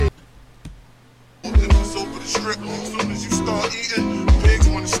strip. Soon as you start eating, pigs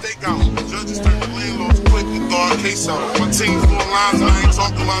want to stake out. Judges turn the landlords quick and throw our case out. My team's full lines and I ain't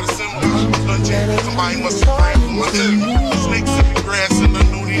talking about assembly. Somebody must have prayed for my enemy. Snakes in the grass and I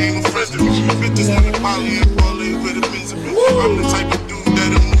know they ain't no friends to me. Bitches in the poly and parlay with a Benjamin. I'm the type of dude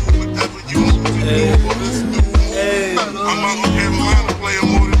that'll move whatever you want to do. I'm out in Carolina playing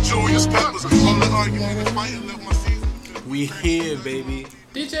more than Julius Peppers. All the argument and fighting left my season. We here, baby.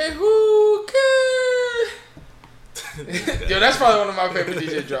 DJ Hookah. Yo, that's probably one of my favorite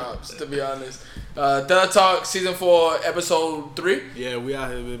DJ drops, to be honest. Thug Talk Season 4, Episode 3. Yeah, we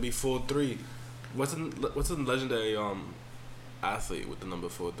out here, baby. 4-3. What's the legendary athlete with the number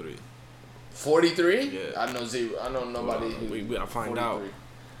 4-3? 43? Yeah. I know zero. I know nobody. We gotta find 43. out.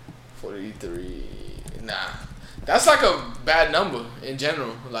 43. Nah. That's like a bad number in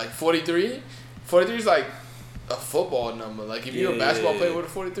general. Like 43? 43 is like a football number. Like if you're a basketball player with a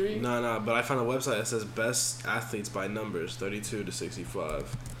 43? Nah. But I found a website that says best athletes by numbers, 32 to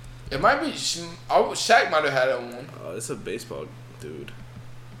 65. It might be. Shaq might have had that one. It's a baseball dude.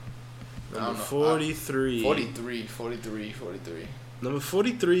 I Number don't know. 43. 43. Number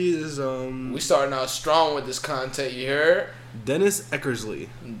 43 is We starting out strong with this content. You heard? Dennis Eckersley.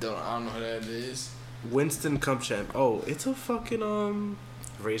 I don't know who that is. Winston Cup champ. Oh, it's a fucking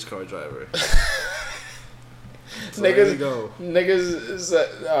race car driver. So there you go. Niggas is a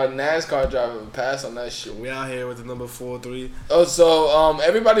NASCAR driver. Pass on that shit. We out here with the number 4-3. Oh, so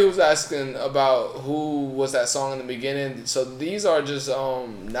everybody was asking about who was that song in the beginning. So these are just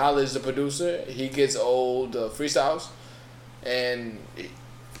Knowledge, the producer. He gets old freestyles, and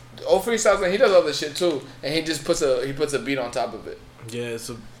old freestyles, and he does other shit too. And he just puts a beat on top of it. Yeah,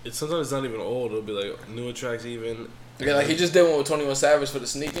 so sometimes it's not even old. It'll be like newer tracks even. Yeah, like he just did one with 21 Savage for the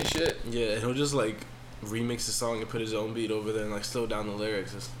sneak and shit. Yeah, and he'll just like remix the song and put his own beat over there and like slow down the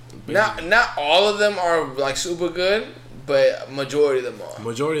lyrics. Not all of them are like super good, but majority of them are.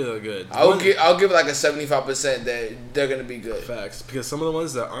 Majority of them are good. I'll give like a 75% that they're gonna be good. Facts, because some of the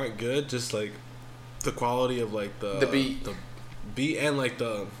ones that aren't good, just like the quality of like the beat and like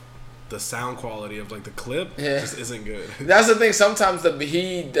the sound quality of like the clip just isn't good. That's the thing. Sometimes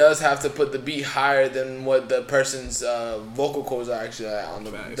he does have to put the beat higher than what the person's vocal cords are actually at on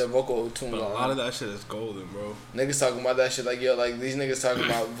the vocal tunes. But a lot of that shit is golden, bro. Niggas talking about that shit like, yo, like these niggas talking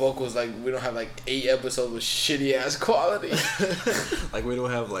about vocals like we don't have like 8 episodes with shitty ass quality. Like we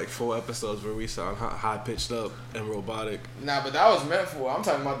don't have like 4 episodes where we sound high pitched up and robotic. Nah, but that was meant for. I'm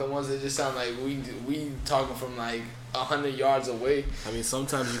talking about the ones that just sound like we talking from like 100 yards away. I mean,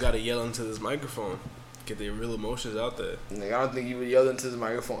 sometimes you gotta yell into this microphone, get the real emotions out there. Nigga, I don't think you would yell into the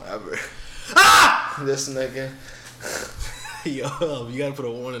microphone ever. Ah! This nigga. Yo, you gotta put a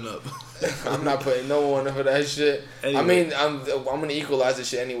warning up. I'm not putting no warning for that shit. Anyway. I mean, I'm gonna equalize this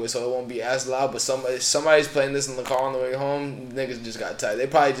shit anyway, so it won't be as loud. But somebody's playing this in the car on the way home. Niggas just got tight. They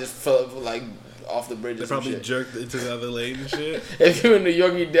probably just fell like off the bridge. They probably jerked into the other lane and shit. If you're in New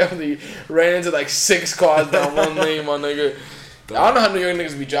York, you definitely ran into like 6 cars down one lane, my nigga. I don't know how New York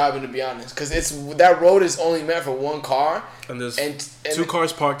niggas be driving, to be honest, because that road is only meant for one car, and there's 2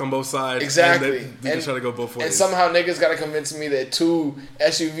 cars parked on both sides. Exactly, and they try to go both ways. And somehow niggas gotta convince me that 2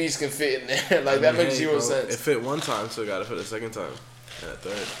 SUVs can fit in there. Like that makes zero sense. It fit one time, so it gotta fit a second time and a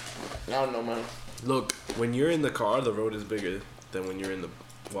third. I don't know, man. Look, when you're in the car, the road is bigger than when you're in the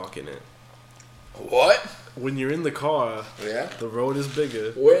walking it. What? When you're in the car, the road is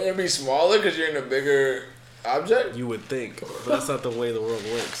bigger. Wouldn't it be smaller because you're in a bigger object? You would think, but that's not the way the world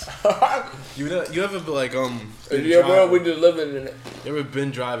works. You ever be like yeah, bro, we just living in it. You ever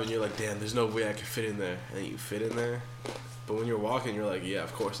been driving? You're like, damn, there's no way I can fit in there, and you fit in there. But when you're walking, you're like, yeah,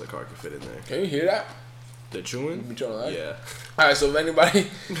 of course the car can fit in there. Can you hear that? The chewing? You chewing that? Yeah. All right, so if anybody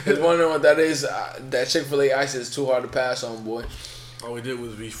is wondering what that is, that Chick-fil-A ice is too hard to pass on, boy. All we did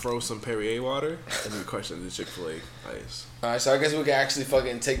was we froze some Perrier water and we questioned the Chick-fil-A ice. Alright, so I guess we can actually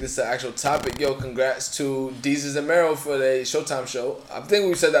fucking take this to actual topic. Yo, congrats to Deezus and Mero for the Showtime show. I think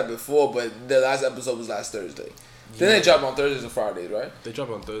we said that before, but the last episode was last Thursday. Yeah. Then they drop on Thursdays or Fridays, right? They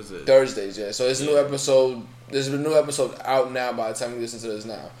drop on Thursdays. Thursdays, yeah. So it's a new episode. There's a new episode out now by the time you listen to this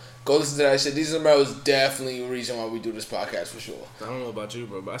now. Go listen to that shit. Deezus and Mero is definitely a reason why we do this podcast for sure. I don't know about you,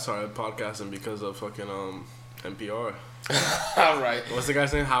 bro, but I started podcasting because of fucking NPR. Alright. What's the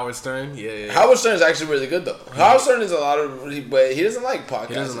guy's name? Howard Stern? Yeah. Howard Stern is actually really good though. Howard Stern is a lot of, but he doesn't like podcasts.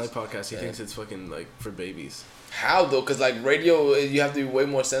 He doesn't like podcasts. He thinks it's fucking like for babies. How though? Because like radio, you have to be way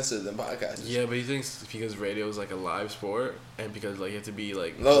more sensitive than podcasts. Yeah, but he thinks because radio is like a live sport, and because like you have to be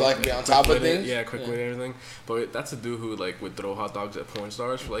like be on top of things. Yeah, quick with everything. But that's a dude who like would throw hot dogs at porn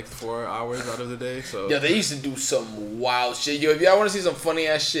stars for like 4 hours out of the day. So yeah, they used to do some wild shit. Yo, if y'all want to see some funny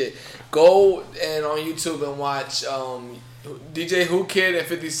ass shit, go and on YouTube and watch DJ Who Kid and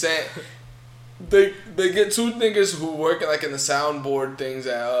 50 Cent. They get two niggas who work like in the soundboard things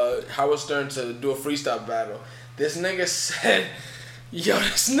at Howard Stern to do a freestyle battle. This nigga said, yo,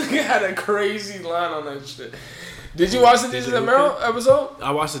 this nigga had a crazy line on that shit. Did you watch the Desus and Mero episode?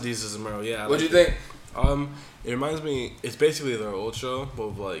 I watched the Desus and Mero, yeah. What'd you think? It reminds me, it's basically their old show, but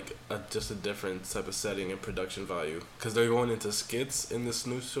with like just a different type of setting and production value. Because they're going into skits in this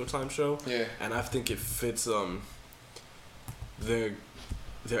new Showtime show. Yeah. And I think it fits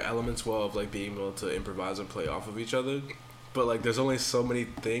their elements well of like being able to improvise and play off of each other. But like there's only so many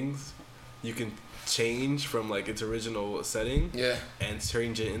things you can change from like its original setting, and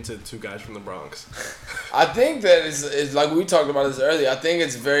change it into two guys from the Bronx. I think that is like we talked about this earlier. I think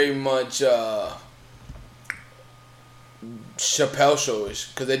it's very much Chappelle Show-ish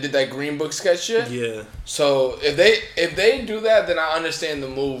because they did that Green Book sketch shit. Yeah. So if they do that, then I understand the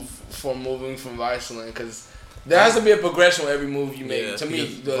move for moving from Viceland because there has to be a progression with every move you make. To me,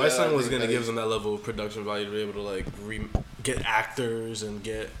 Viceland was gonna give them that level of production value to be able to like get actors and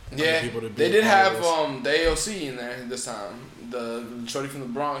get people to be. They did have the AOC in there this time. The shorty from the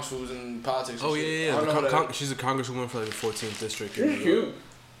Bronx who was in politics. Oh yeah. She's a congresswoman for like the 14th district. She's cute.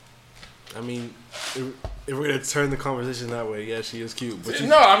 I mean, if we're gonna turn the conversation that way, yeah, she is cute. But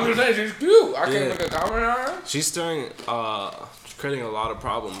no, I'm just saying she's cute. I can't make a comment on her. She's creating a lot of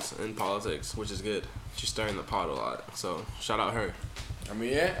problems in politics, which is good. She's stirring the pot a lot, so shout out her. I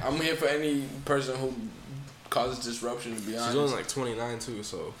mean, yeah, I'm here for any person who causes disruption, to be honest. She's only like 29 too,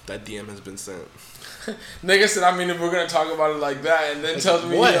 so that DM has been sent. Nigga said, I mean, if we're gonna talk about it like that, and then tells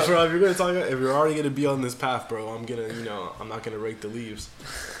me, what, bro? If you're gonna talk, if you're already gonna be on this path, bro, I'm not gonna rake the leaves.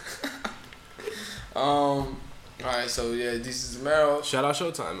 Alright, so yeah, Desus and Mero. Shout out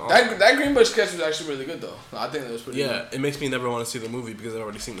Showtime. That Green Book sketch was actually really good though. I think that was pretty good. Yeah, it makes me never want to see the movie because I've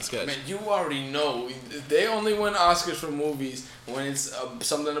already seen the sketch. Man, you already know. They only win Oscars for movies when it's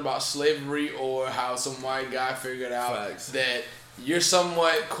something about slavery or how some white guy figured out that you're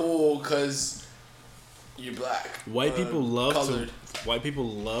somewhat cool because you're black. White people love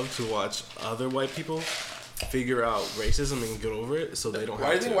to watch other white people figure out racism and get over it, so they don't have to. Why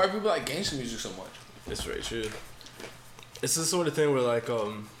do you think white people like gangster music so much? It's very true. It's the sort of thing where like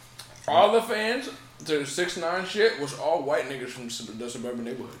all the fans to 6ix9ine shit was all white niggas from the suburban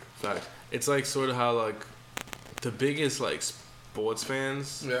neighborhood. Fact. It's like sort of how like the biggest like sports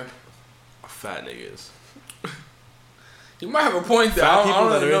fans are fat niggas. You might have a point there. Fat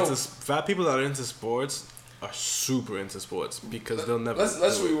people that are into sports are super into sports because they'll never.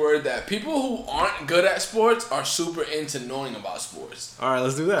 Let's reword that. People who aren't good at sports are super into knowing about sports. All right,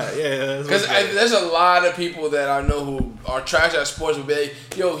 let's do that. Yeah. Because there's a lot of people that I know who are trash at sports will be like,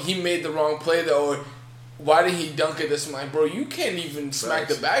 yo, he made the wrong play there, or why did he dunk it this? I'm like, bro, you can't even smack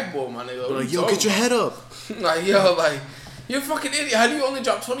the backboard, my nigga. Like, yo, get your head up. Like, yo, like, you're a fucking idiot. How do you only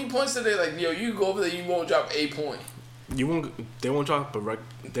drop 20 points today? Like, yo, you go over there, you won't drop a point. They won't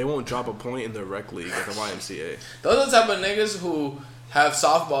drop a point in the rec league at the YMCA. Those are the type of niggas who have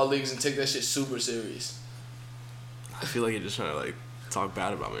softball leagues and take that shit super serious. I feel like you're just trying to like talk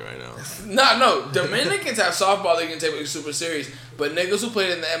bad about me right No. now. Dominicans have softball leagues and take it super serious, but niggas who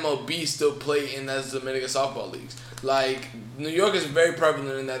play in the MLB still play in those Dominican softball leagues. Like New York is very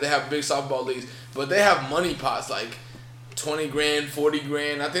prevalent in that they have big softball leagues, but they have money pots like $20,000,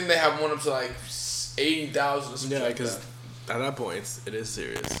 $40,000. I think they have one up to like 80,000. Yeah, because at that point, it is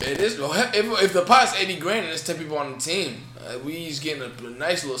serious. It is. If the pot's $80,000 and there's 10 people on the team, we each getting a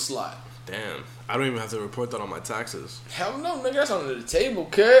nice little slot. Damn, I don't even have to report that on my taxes. Hell no, nigga, that's under the table,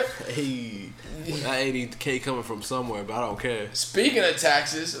 kid. Hey, that $80K coming from somewhere, but I don't care. Speaking of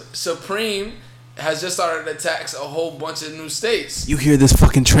taxes, Supreme has just started to tax a whole bunch of new states. You hear this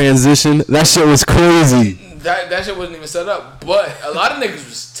fucking transition? That shit was crazy. That shit wasn't even set up, but a lot of niggas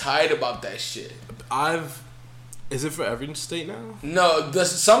was tight about that shit. Is it for every state now? No,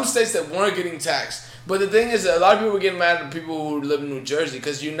 there's some states that weren't getting taxed. But the thing is, a lot of people were getting mad at people who live in New Jersey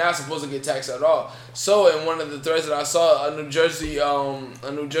because you're not supposed to get taxed at all. So in one of the threads that I saw, a New Jersey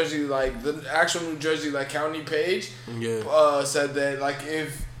like the actual New Jersey like county page, said that like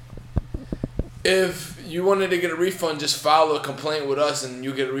if you wanted to get a refund, just file a complaint with us and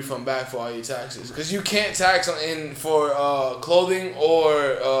you get a refund back for all your taxes. Because you can't tax for clothing or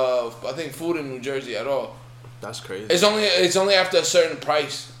I think food in New Jersey at all. That's crazy. It's only after a certain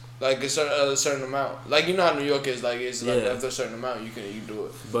price. Like a certain amount. Like you know how New York is. Like it's like after a certain amount you can do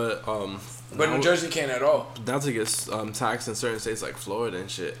it. But New Jersey can't at all. That's against taxed in certain states like Florida and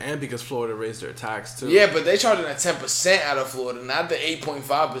shit, and because Florida raised their tax too. Yeah, but they charging at 10% out of Florida, not the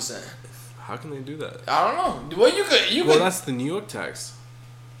 8.5%. How can they do that? I don't know. Well, you could. Well, that's the New York tax.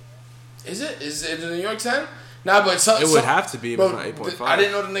 Is it? Is it the New York 10? Nah, but it would have to be, but not 8.5. I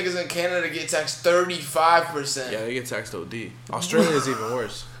didn't know the niggas in Canada get taxed 35%. Yeah, they get taxed OD. Australia is even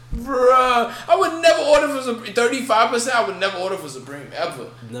worse. Bruh, I would never order for Supreme. 35%. I would never order for Supreme ever.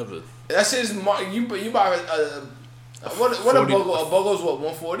 Never. That shit is you buy what a BOGO? A BOGO's what,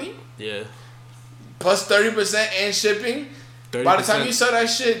 140? Yeah. Plus 30% and shipping. 30%. By the time you sell that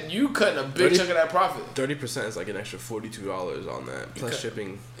shit, you cutting a big chunk of that profit. 30% is like an extra $42 on that plus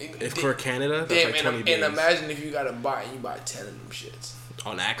shipping. If for Canada, that's like 20 days. And imagine if you gotta buy, you buy 10 of them shits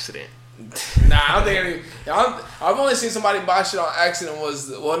on accident. Nah, I don't think I've only seen somebody buy shit on accident.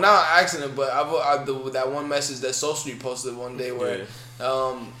 Not on accident, but that one message that Soul Street posted one day where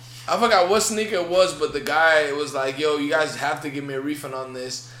I forgot what sneaker it was, but the guy was like, "Yo, you guys have to give me a refund on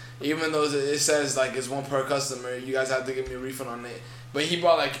this, even though it says like it's one per customer. You guys have to give me a refund on it." But he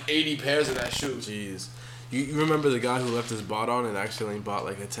bought like 80 pairs of that shoe. Jeez, you remember the guy who left his bot on and accidentally bought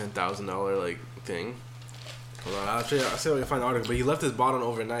like a $10,000 like thing? Hold on, I'll see if I can find the article. But he left his bot on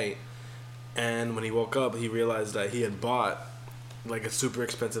overnight. And when he woke up, he realized that he had bought like a super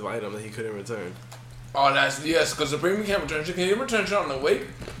expensive item that he couldn't return. Oh, yes, because the premium can't return shit. Can you return shit on the wake?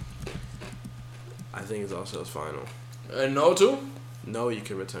 I think it's also his final. And no too? No, you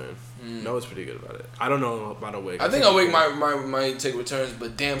can return. No, it's pretty good about it. I don't know about Awake. I think Awake might take returns,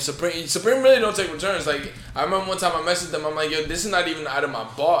 but damn, Supreme really don't take returns. Like I remember one time I messaged them. I'm like, yo, this is not even the item I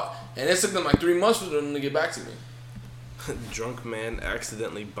bought, and it took them like 3 months for them to get back to me. Drunk man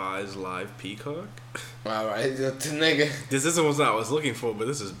accidentally buys live peacock. All right, nigga. This isn't what I was looking for, but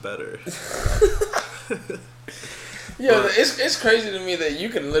this is better. Yeah, it's crazy to me that you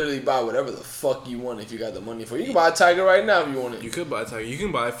can literally buy whatever the fuck you want if you got the money for it. You can buy a tiger right now if you want it. You could buy a tiger. You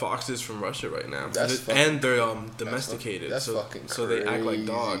can buy foxes from Russia right now. And they're domesticated. That's fucking crazy. So they act like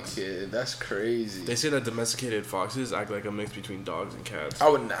dogs. Kid. That's crazy. They say that domesticated foxes act like a mix between dogs and cats. I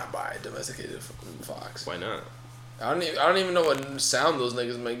would not buy a domesticated fox. Why not? I don't even know what sound those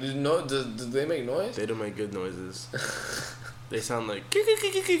niggas make. Do they make noise? They don't make good noises. They sound like.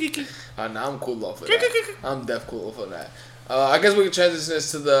 Nah, I'm cool off of that. I'm def cool off of that. I guess we can transition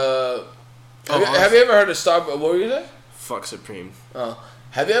this to the. Have you ever heard of Starbucks? What were you saying? Fuck Supreme.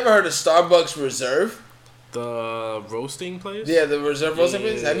 Have you ever heard of Starbucks Reserve? The roasting place? Yeah, the Reserve roasting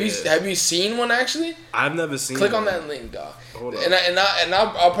place. Have you seen one actually? I've never seen. Click on that link, dog. Hold on. And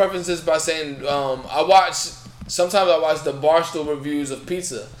I'll preface this by saying sometimes I watch the Barstool reviews of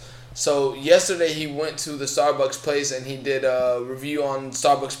pizza. So yesterday he went to the Starbucks place and he did a review on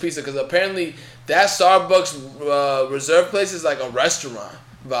Starbucks pizza because apparently that Starbucks Reserve place is like a restaurant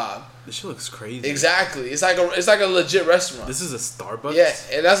vibe. This shit looks crazy. Exactly, it's like a legit restaurant. This is a Starbucks. Yeah,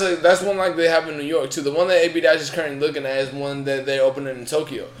 and that's one like they have in New York too. The one that AB Dash is currently looking at is one that they're opening in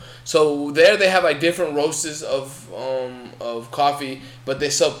Tokyo. So there they have like different roasters of coffee, but they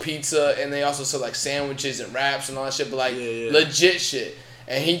sell pizza and they also sell like sandwiches and wraps and all that shit, but like legit shit.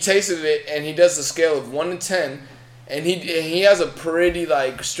 And he tasted it, and he does a scale of 1 to 10, and he has a pretty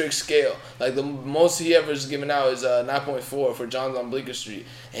like strict scale. Like the most he ever has given out is 9.4 for John's on Bleecker Street,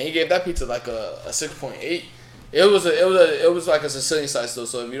 and he gave that pizza like a 6.8. It was like a Sicilian size though.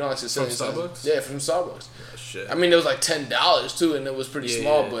 So if you don't like Sicilian size, from Starbucks. Oh, shit. I mean, it was like $10 too, and it was pretty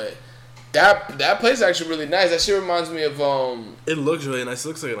small, but. That place is actually really nice. That shit reminds me of It looks really nice. It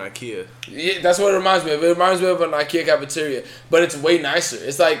looks like an IKEA. Yeah, that's what it reminds me of. It reminds me of an IKEA cafeteria, but it's way nicer.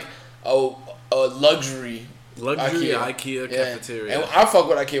 It's like a luxury IKEA cafeteria. And I fuck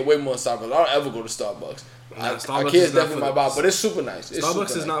with IKEA way more than Starbucks. I don't ever go to Starbucks. IKEA is definitely my vibe, but it's super nice.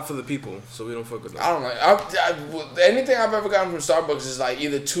 Starbucks is not for the people, so we don't fuck with them. I don't like. Anything I've ever gotten from Starbucks is like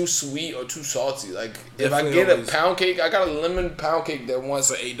either too sweet or too salty. Like if I get a pound cake, I got a lemon pound cake that once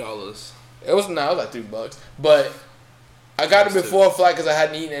for $8. It was like $3, but I got it before a flight because I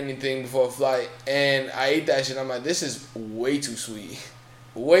hadn't eaten anything before a flight, and I ate that shit. And I'm like, this is way too sweet,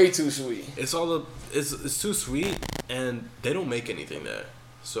 way too sweet. It's too sweet, and they don't make anything there.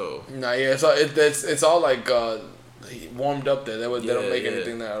 So it's all like warmed up there. They don't make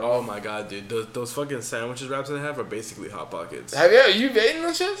anything there at all. Oh my god, dude, those fucking sandwiches wraps that they have are basically Hot Pockets. Have you eaten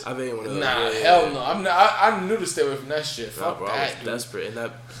those shit? I've eaten one of those. Nah, hell no. I knew to stay away from that shit. Fuck bro, that. I was desperate,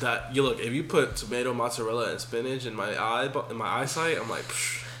 and that you look. If you put tomato, mozzarella, and spinach in my eyesight, I'm like.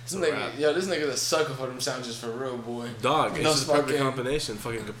 Psh. This nigga's a sucker for them sandwiches for real, boy. Dog, it's just perfect combination.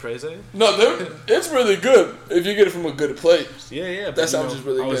 Fucking caprese. No, it's really good if you get it from a good place. Yeah. That sandwich is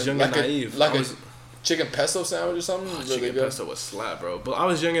really good. I was young and naive. A chicken pesto sandwich or something. Really chicken good. Pesto was slap, bro. But I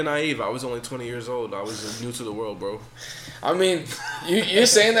was young and naive. I was only 20 years old. I was new to the world, bro. I mean, you're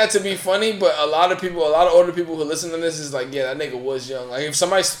saying that to be funny, but a lot of older people who listen to this is like, yeah, that nigga was young. Like, if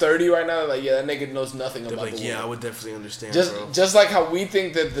somebody's 30 right now, they're like, yeah, that nigga knows nothing about the world. Yeah, I would definitely understand, bro. Just like how we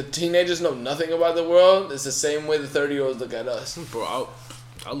think that the teenagers know nothing about the world, it's the same way the 30-year-olds look at us. Bro,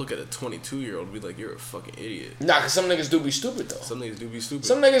 I'll look at a 22-year-old and be like, you're a fucking idiot. Nah, because some niggas do be stupid, though. Some niggas do be stupid.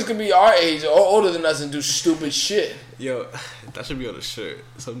 Some niggas could be our age or older than us and do stupid shit. Yo, that should be on a shirt.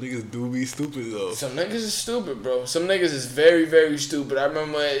 Some niggas do be stupid, though. Some niggas is stupid, bro. Some niggas is very, very stupid. I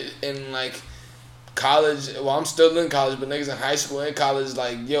remember in, like, college. Well, I'm still in college, but niggas in high school and college,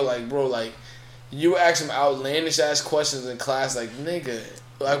 like, yo, like, bro, like, you ask them outlandish-ass questions in class, like, nigga.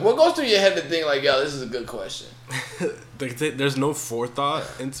 Like, what goes through your head to think, like, yo, this is a good question? There's no forethought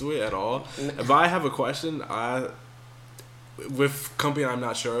into it at all. If I have a question, with company I'm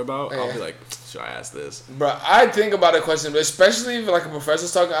not sure about, I'll be like, should I ask this? Bro, I think about a question, especially if like a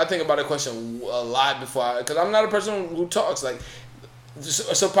professor's talking, I think about a question a lot before because I'm not a person who talks. Like,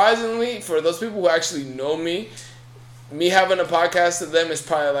 surprisingly, for those people who actually know me having a podcast to them is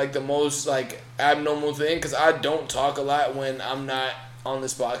probably like the most like abnormal thing because I don't talk a lot when I'm not on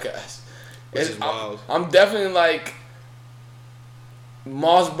this podcast. Which is wild. I'm definitely like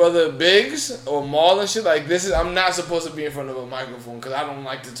Maul's brother Biggs or Maul and shit. Like this is I'm not supposed to be in front of a microphone because I don't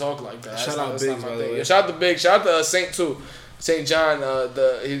like to talk like that. Shout out Biggs, by the way. Shout out to Biggs. Shout out to Saint too. St. John.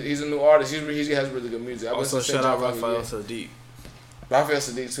 He's a new artist. He has really good music. Also shout out Raphael Sadiq. Raphael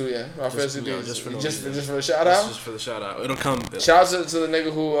Sadiq too, yeah. Raphael Sadiq. Just for the shout out. Just for the shout out. It'll come. Shout out to the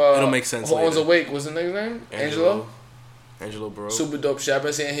nigga who it'll make sense. Who owns Awake? What's the nigga's name? Angelo Bro. Super dope shit. I've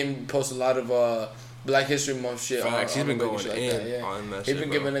been seeing him post a lot of Black History Month shit. Facts. He's been going in on that shit. He's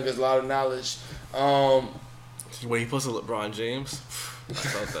been giving niggas a lot of knowledge. When he posted LeBron James, I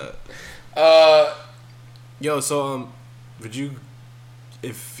felt that. Yo, so would you,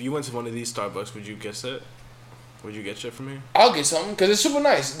 if you went to one of these Starbucks, would you guess it? Would you get shit from here? I'll get something because it's super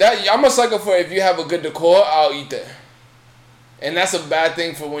nice. I'm a sucker for if you have a good decor, I'll eat there. And that's a bad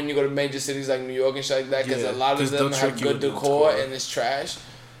thing for when you go to major cities like New York and shit like that because a lot of them have good decor and it's trash.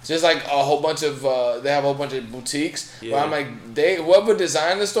 It's just like a whole bunch of they have a whole bunch of boutiques. Yeah. But I'm like, whoever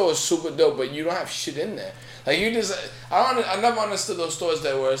designed the store is super dope, but you don't have shit in there. Like you just, I never understood those stores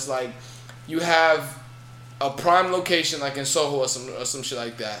there where it's like you have a prime location like in Soho or some shit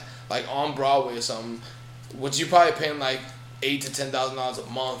like that, like on Broadway or something, which you probably paying like $8,000 to $10,000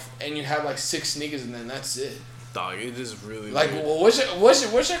 a month, and you have like 6 sneakers and then that's it. Dog, it is really like weird. Well,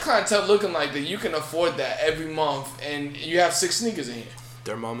 what's your clientele looking like that you can afford that every month and you have 6 sneakers in here?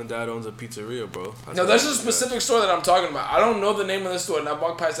 Their mom and dad owns a pizzeria, bro. No, there's a specific store that I'm talking about. I don't know the name of the store, and I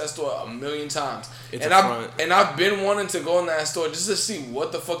walked past that store a million times. I've been wanting to go in that store just to see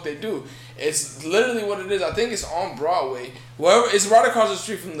what the fuck they do. It's literally what it is. I think it's on Broadway. It's right across the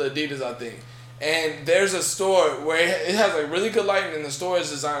street from the Adidas, I think. And there's a store where it has like really good lighting, and the store's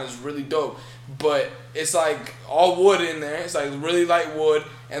design is really dope. But it's like all wood in there. It's like really light wood,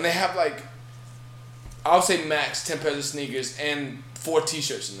 and they have like, I'll say max 10 pairs of sneakers and 4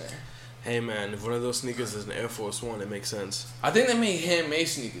 t-shirts in there. Hey man, if one of those sneakers is an Air Force One, it makes sense. I think they make handmade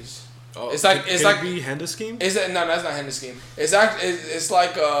sneakers. Oh, it's like it be Henda Scheme? No, that's not Henda Scheme. It's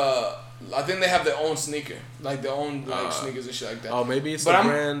like I think they have their own sneaker, like their own sneakers and shit like that. Oh, maybe it's the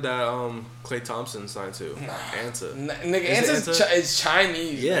brand that Klay Thompson signed to. Anta. Nigga, Anta's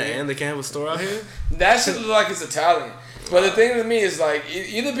Chinese. Yeah, man. And they can't have a store out here. That shit look like it's Italian. But the thing to me is like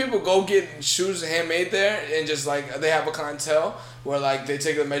either people go get shoes handmade there and just like they have a clientele where like they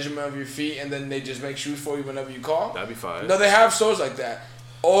take the measurement of your feet and then they just make shoes for you whenever you call. That'd be fine. No, they have stores like that,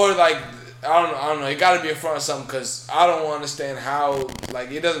 or like I don't know. It got to be in front of something because I don't understand how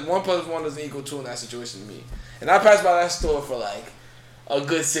like it doesn't 1 + 1 doesn't equal 2 in that situation to me. And I passed by that store for like a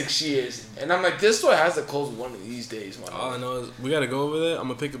good 6 years, and I'm like, this store has to close one of these days. All I know is we gotta go over there. I'm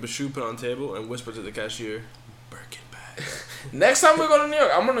gonna pick up a shoe, put it on the table, and whisper to the cashier, Birkin bag. Next time we go to New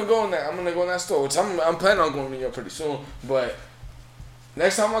York, I'm gonna go in that store. Which I'm planning on going to New York pretty soon. But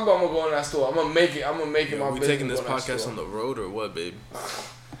next time I'm gonna go in that store. I'm gonna make it my business. We taking this podcast on the road or what, babe?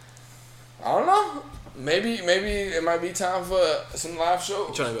 I don't know. Maybe it might be time for some live shows.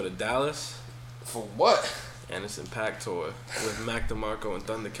 You trying to go to Dallas? For what? Anderson .Paak tour with Mac DeMarco and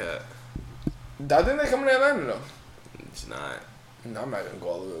Thundercat. I think they're coming to Atlanta though. It's not. No, I'm not gonna go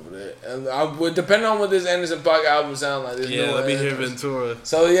all the way over there. And I would depend on what this Anderson .Paak album sound like. Let me hear Ventura.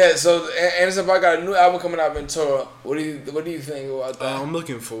 So Anderson .Paak got a new album coming out, Ventura. What do you think about that? I'm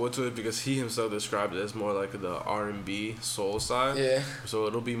looking forward to it because he himself described it as more like the R&B soul side. Yeah. So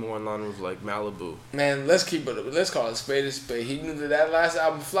it'll be more in line with like Malibu. Man, let's call it spade a spade. He knew that last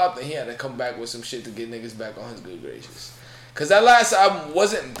album flopped, and he had to come back with some shit to get niggas back on his good graces. Cause that last album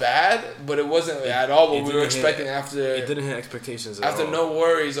wasn't bad, but it wasn't at all what we were expecting after. It didn't hit expectations at all. After No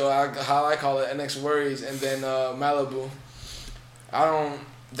Worries, or how I call it, NX Worries, and then Malibu.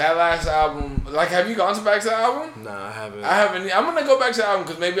 That last album, like, have you gone back to the album? Nah, I haven't. I'm gonna go back to the album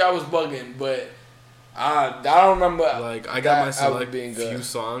because maybe I was bugging, but I don't remember. Like, I got my select few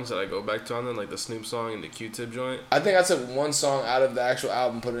songs that I go back to on them, like the Snoop song and the Q-Tip joint. I think I took one song out of the actual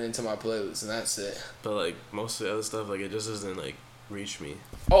album, put it into my playlist, and that's it. But like most of the other stuff, like it just doesn't like reach me.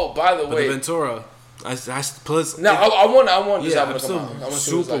 Oh, by the way, the Ventura. I want this album to come out. I'm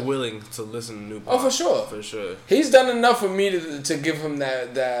super willing to listen to new pop. Oh, for sure. For sure. He's done enough for me to give him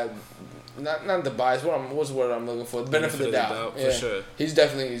that not the bias. What's the word I'm looking for? The benefit of the doubt. For sure. He's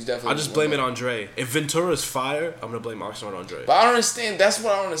definitely. I'll just blame it on Dre. If Ventura's fire, I'm gonna blame Oxnard on Dre. But I don't understand. That's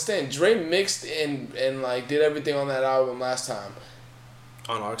what I don't understand. Dre mixed and like did everything on that album last time.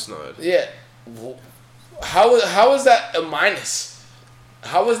 On Oxnard. Yeah. How is that a minus?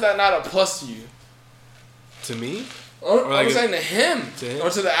 How is that not a plus to you? To me? I'm saying to him. Or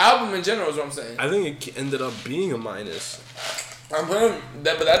to the album in general is what I'm saying. I think it ended up being a minus. I'm putting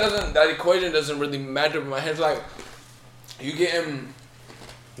that, but that equation doesn't really matter in my head. It's like you getting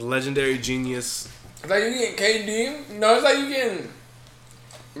legendary genius. It's like you getting KD. No, it's like you getting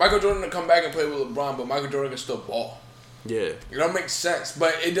Michael Jordan to come back and play with LeBron, but Michael Jordan can still ball. Yeah, it don't make sense,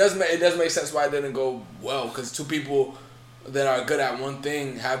 but it does make sense why it didn't go well because two people that are good at one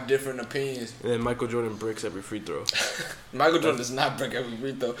thing have different opinions. And then Michael Jordan breaks every free throw. Michael Jordan does not break every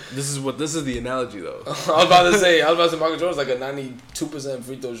free throw. This is the analogy though. I was about to say Michael Jordan's like a 92%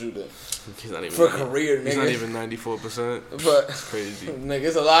 free throw shooter. He's not even for a career, nigga. He's not even 94%. But it's crazy. Nigga,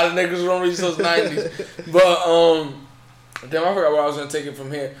 it's a lot of niggas who don't reach those 90s. But damn, I forgot where I was gonna take it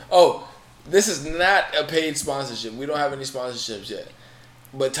from here. Oh, this is not a paid sponsorship. We don't have any sponsorships yet.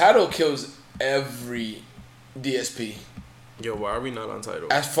 But Tidal kills every DSP. Yo, why are we not on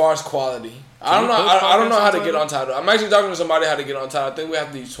Tidal? As far as quality, I don't know how to get on Tidal. I'm actually talking to somebody how to get on Tidal. I think we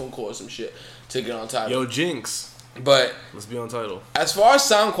have to use TuneCore or some shit to get on Tidal. Yo, Jinx. But let's be on Tidal. As far as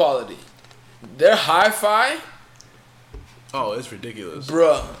sound quality, their hi-fi. Oh, it's ridiculous,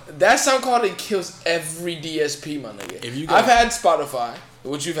 bruh. That sound quality kills every DSP, my nigga. I've had Spotify,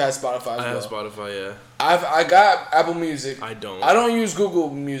 which you've had Spotify. I have Spotify, yeah. I got Apple Music. I don't use Google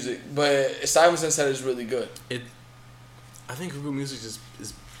Music, but Simonson said it's really good. I think Google Music just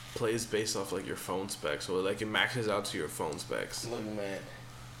plays based off like your phone specs, so like it maxes out to your phone specs. Look, man.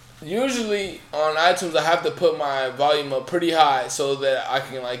 Usually on iTunes, I have to put my volume up pretty high so that I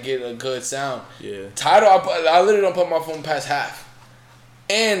can like get a good sound. Yeah. Tidal, I literally don't put my phone past half.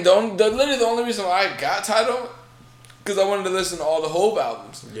 And the only reason why I got Tidal, because I wanted to listen to all the Hove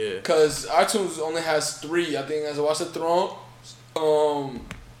albums. Yeah. Because iTunes only has 3. I think it has Watch the Throne,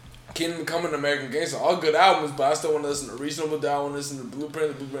 Kingdom Come and American Gangster, all good albums, but I still want to listen to Reasonable Doubt, I want to listen to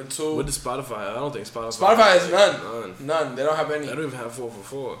Blueprint 2. What is Spotify? I don't think Spotify has none. They don't have any. They don't even have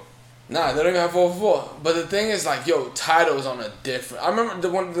 444. Nah, they don't even have 444. But the thing is, like, yo, Tidal's on a different. I remember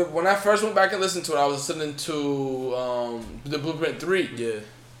when I first went back and listened to it, I was listening to the Blueprint 3. Yeah.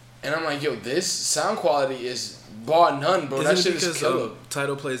 And I'm like, yo, this sound quality is bar none, bro. That shit is killer.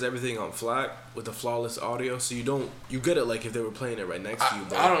 Tidal plays everything on FLAC with the flawless audio, so you get it like if they were playing it right next to you.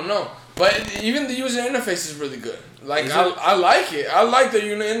 Bro. I don't know, but even the user interface is really good. Like I like it. I like the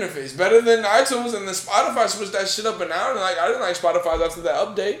user interface better than iTunes, and then Spotify switched that shit up and down. And like I didn't like Spotify after that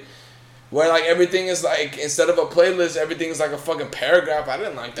update, where like everything is like instead of a playlist, everything is like a fucking paragraph. I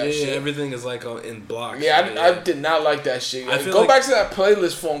didn't like that shit. Yeah, everything is like in blocks. Yeah, I did not like that shit. Like, go back to that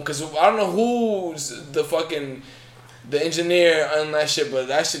playlist form because I don't know who's the engineer on that shit, but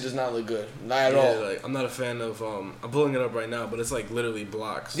that shit does not look good. Not at all. Like, I'm not a fan of, I'm pulling it up right now, but it's like literally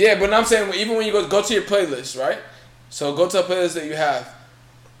blocks. Yeah, but I'm saying, even when you go to your playlist, right? So go to a playlist that you have.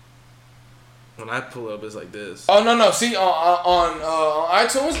 When I pull up, it's like this. Oh, no. See, on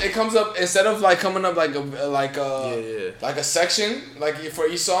iTunes, it comes up, instead of like coming up like a section, like for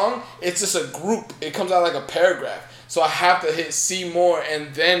each song, it's just a group. It comes out like a paragraph. So I have to hit see more,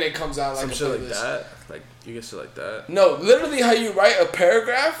 and then it comes out like some shit like that. Like you get shit like that. No, literally, how you write a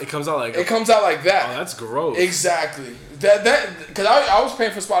paragraph. It comes out like that. Oh, that's gross. Exactly. That because I was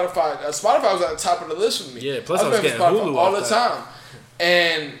paying for Spotify. Spotify was at the top of the list for me. Yeah. Plus I was getting Hulu all the time,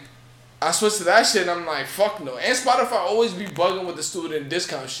 and I switched to that shit and I'm like, fuck no. And Spotify always be bugging with the student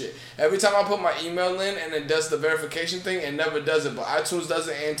discount shit. Every time I put my email in and it does the verification thing, it never does it. But iTunes does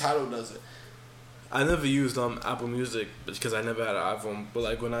it and Tidal does it. I never used Apple Music because I never had an iPhone. But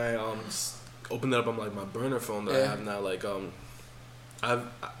like when I opened it up on like my burner phone that I have now, like I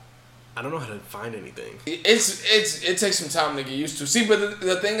don't know how to find anything. It takes some time to get used to. See, but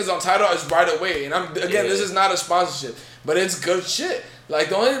the thing is on Tidal is right away. And this is not a sponsorship, but it's good shit. Like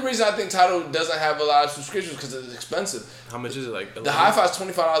the only reason I think Tidal doesn't have a lot of subscriptions because it's expensive. How much is it? Like the Hi-Fi is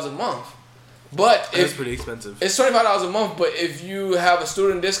 $25 a month, but it's pretty expensive. It's $25 a month, but if you have a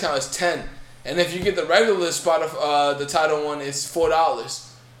student discount, it's $10. And if you get the regular Spotify, the Tidal one, it's $4,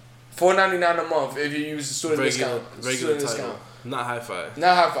 $4.99 a month if you use the student discount. Regular Tidal. Not Hi-Fi.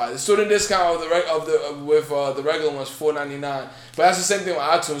 Not Hi-Fi. The student discount with the regular one's $4.99. But that's the same thing with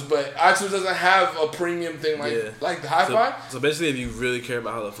iTunes. But iTunes doesn't have a premium thing like the Hi-Fi. So basically, if you really care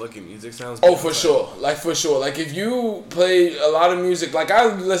about how the fucking music sounds. Oh, for sure. Like if you play a lot of music, like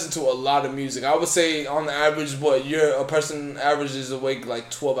I listen to a lot of music. I would say on the average, a person averages awake like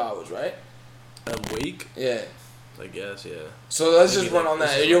 12 hours, right? Awake? Yeah. I guess, yeah. So let's just run on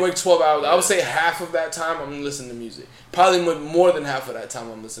that. You're awake 12 hours. I would say half of that time I'm listening to music. Probably more than half of that time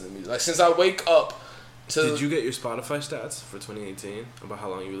I'm listening to music. Like since I wake up to... Did you get your Spotify stats for 2018 about how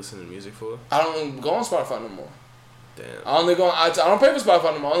long you were listening to music for? I don't go on Spotify no more. Damn. I only go on I don't pay for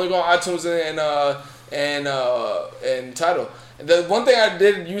Spotify no more. I only go on iTunes and Tidal. The one thing I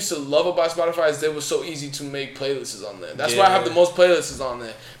did used to love about Spotify is it was so easy to make playlists on there. That's why I have the most playlists on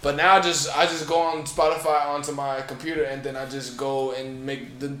there. But now I just go on Spotify onto my computer and then I just go and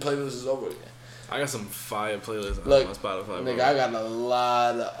make the playlists over again. I got some fire playlists on my Spotify. Nigga, I got a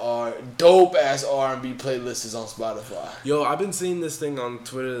lot of dope ass R&B playlists on Spotify. Yo, I've been seeing this thing on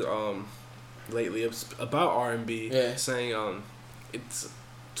Twitter lately about R&B saying it's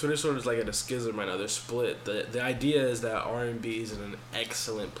Twitter's sort of like at a schism right now. They're split. The idea is that R&B is in an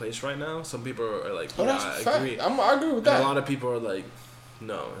excellent place right now. Some people are like, I agree. I agree with that. And a lot of people are like,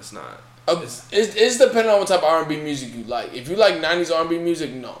 no, it's not. It's depending on what type of R&B music you like. If you like 90s R&B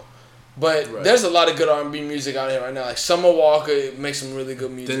music, no. But there's a lot of good R&B music out here right now. Like Summer Walker makes some really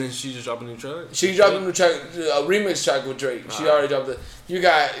good music. Didn't she just drop a new track? She dropped a new track, a remix track with Drake. She already dropped it. You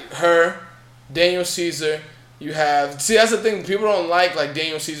got her, Daniel Caesar. You have... See, that's the thing. People don't like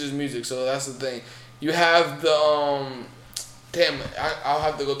Daniel Caesar's music, so that's the thing. You have the... Damn, I'll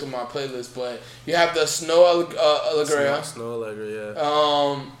have to go through my playlist, but you have the Snow Alegria. Snow Alegria,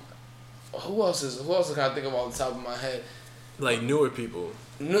 yeah. Who else can I think of off the top of my head? Like newer people.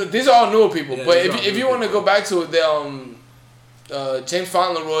 No, these are all newer people, but if you want to go back to it, James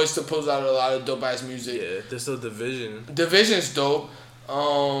Fauntleroy still pulls out a lot of dope ass music. Yeah, there's still Division. Division's dope.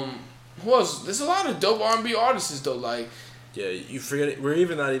 Who else? There's a lot of dope R&B artists though. Like, yeah, you forget it. We're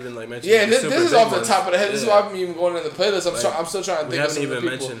even not even mentioning. Yeah, this is off the top of the head. This is why I'm even going in the playlist. I'm still trying to think of some people. We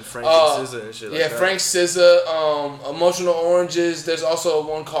haven't even mentioned Frank and SZA and shit. Yeah, Frank SZA, Emotional Oranges. There's also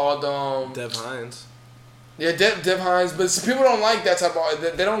one called Dev Hynes. Yeah, Dev Hynes, but some people don't like that type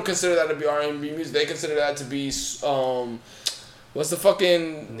of. They don't consider that to be R&B music. They consider that to be what's the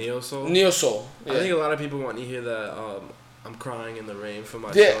fucking Neo Soul? Neo Soul. Yeah. I think a lot of people want to hear that. I'm crying in the rain for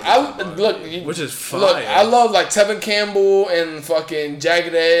my. Yeah, which is fire. Look, I love Tevin Campbell and fucking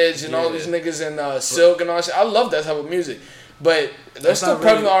Jagged Edge and all these niggas and Silk and all that shit. I love that type of music, but they're still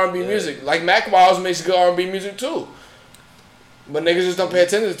prevalent R&B music. Like Mac Wiles makes good R&B music too. But niggas just don't pay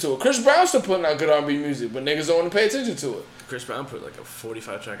attention to it. Chris Brown's still putting out good R&B music, but niggas don't want to pay attention to it. Chris Brown put a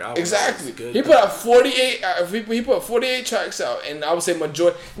 45-track album. Exactly. Good, he put out 48. He put 48 tracks out, and I would say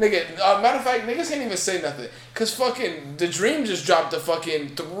majority. Nigga, matter of fact, niggas can't even say nothing, cause fucking The Dream just dropped a fucking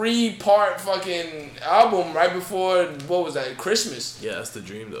 3-part fucking album right before what was that, Christmas. Yeah, that's The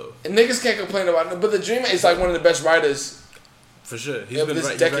Dream though. And niggas can't complain about it, but The Dream is one of the best writers. For sure, he's been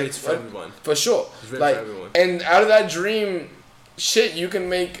right. He writes for everyone. For sure, he's written for everyone. And out of that Dream shit, you can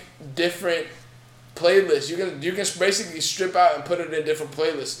make different playlists. You can basically strip out and put it in different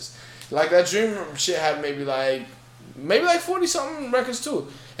playlists. Like that Dream shit had maybe 40 something records too.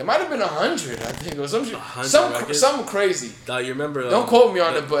 It might have been 100, I think, or something crazy. You remember? Don't quote me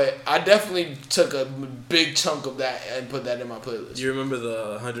on it, but I definitely took a big chunk of that and put that in my playlist. You remember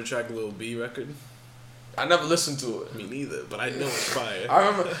the 100-track Lil B record? I never listened to it. Me neither, but I know it's fire.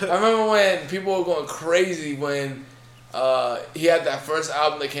 I remember when people were going crazy when he had that first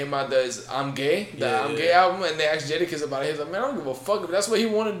album that came out that is I'm Gay, I'm Gay album, and they asked Jadakiss about it. He's like, man, I don't give a fuck if that's what he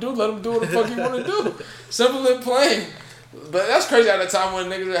want to do. Let him do what the fuck he want to do. Simple and plain. But that's crazy at the time when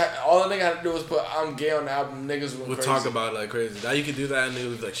all the nigga had to do was put I'm Gay on the album. Niggas went crazy. We'll talk about it like crazy. Now you can do that and niggas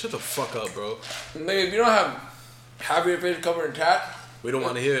would be like, shut the fuck up, bro. Nigga, if you don't have half your face covered in tat, We don't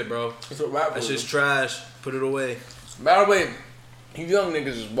want to hear it, bro. That's what rap That's just trash. Put it away. By the way, you young niggas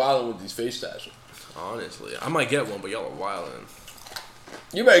is wilding with these face tats. Honestly, I might get one, but y'all are wilding.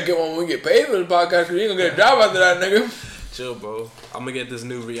 You better get one when we get paid for this podcast, because you ain't gonna get a job after that, nigga. Chill, bro. I'm gonna get this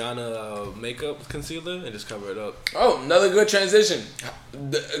new Rihanna makeup concealer and just cover it up. Oh, another good transition.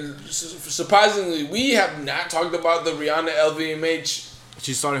 Surprisingly, we have not talked about the Rihanna LVMH.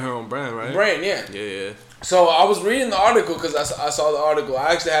 She's starting her own brand, right? Brand, yeah. Yeah. So I was reading the article because I saw the article.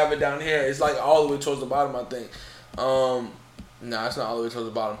 I actually have it down here. It's like all the way towards the bottom, I think. Nah, it's not all the way towards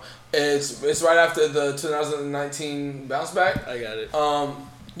the bottom. It's right after the 2019 bounce back. I got it.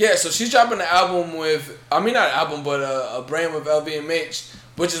 Yeah, so she's dropping an album with, not an album, but a brand with LVMH,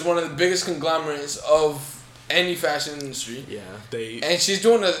 which is one of the biggest conglomerates of any fashion industry. Yeah, and she's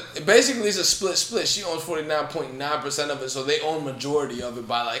doing basically it's a split. She owns 49.9% of it, so they own majority of it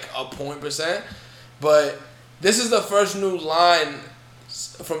by like a 0.%. But this is the first new line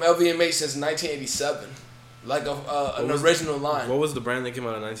from LVMH since 1987. Like an original line. What was the brand that came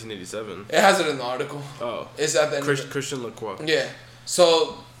out in 1987? It has it in the article. Oh. It's at the end Christian Lacroix. Yeah.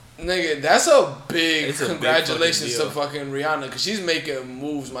 So, nigga, that's a big congratulations to fucking Rihanna, because she's making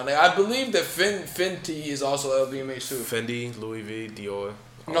moves, my nigga. I believe that Fenty is also LVMH too. Fendi, Louis V, Dior.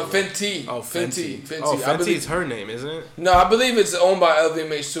 No, Fenty. Oh, Fenty. Fenty. Oh, Fenty is her name, isn't it? No, I believe it's owned by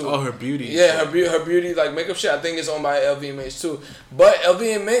LVMH too. Oh, her beauty. Yeah, her beauty, like makeup shit, I think it's owned by LVMH too. But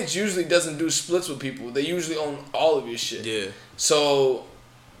LVMH usually doesn't do splits with people. They usually own all of your shit. Yeah. So,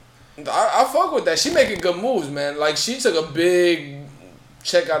 I fuck with that. She making good moves, man. Like, she took a big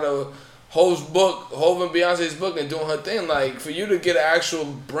check out of Hove and Beyonce's book and doing her thing. Like, for you to get an actual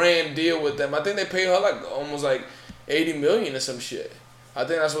brand deal with them, I think they paid her like almost like $80 million or some shit. I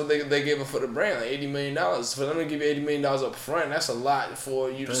think that's what they gave her for the brand, like $80 million. For them to give you $80 million up front, that's a lot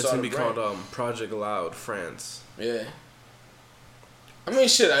for you to start a brand. It's going to be called Project Loud France. Yeah. I mean,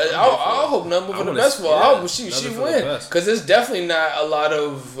 shit, I hope nothing for the best for her. I hope she win. Because there's definitely not a lot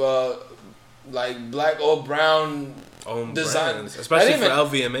of, like, black or brown designers. Especially for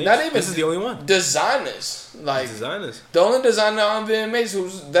LVMH. Not even this is the only one. Designers. Like, designers. The only designer on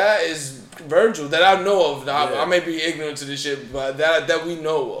LVMH that is Virgil that I know of. Now, I may be ignorant to this shit, but that we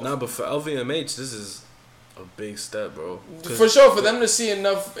know of. Nah, but for LVMH, this is a big step, bro. For sure, for them to see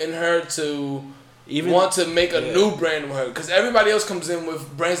enough in her to want to make a new brand with her, because everybody else comes in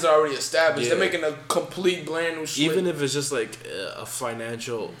with brands that are already established. They're making a complete brand new shit. Even if it's just like a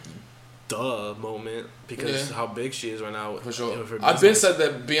financial moment, because how big she is right now. For sure. I've been said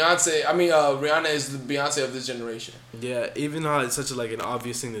that Rihanna is the Beyonce of this generation. Yeah, even though it's such an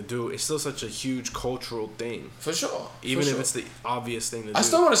obvious thing to do, it's still such a huge cultural thing. For sure. Even if it's the obvious thing to do. I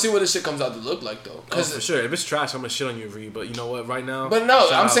still want to see what this shit comes out to look like, though. Oh, for sure. If it's trash, I'm going to shit on you, Ree. But you know what? Right now... But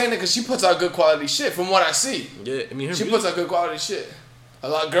no, I'm saying it because she puts out good quality shit from what I see. Yeah, I mean... She puts out good quality shit. A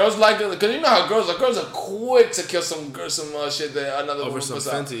lot of girls like it, because you know how girls are quick to kill some shit that another woman puts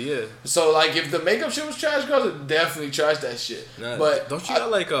out. Fenty, yeah. So like, if the makeup shit was trash, girls would definitely trash that shit. Nah, but don't you got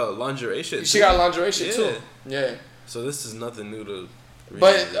like a lingerie shit? She got lingerie shit too. Yeah. So this is nothing new to.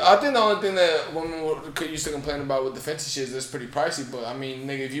 But I think the only thing that women used to complain about with the Fenty shit is it's pretty pricey. But I mean,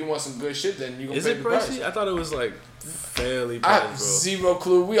 nigga, if you want some good shit, then you gonna pay the price. Is it pricey? I thought it was like fairly pricey. I have zero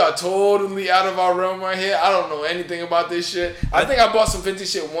clue. We are totally out of our realm right here. I don't know anything about this shit. I think I bought some Fenty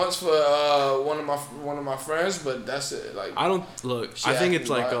shit once for one of my friends, but that's it. Like, I don't look. I think it's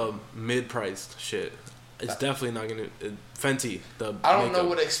like a mid-priced shit. It's definitely not gonna Fenty. I don't know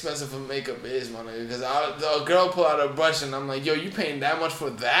what expensive makeup is, my nigga. Because a girl pull out a brush and I'm like, yo, you paying that much for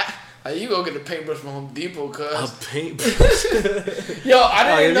that? Like, you go get a paintbrush from Home Depot, cuz. A paintbrush? Yo,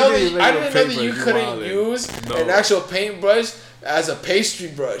 I didn't know that you couldn't use an actual paintbrush as a pastry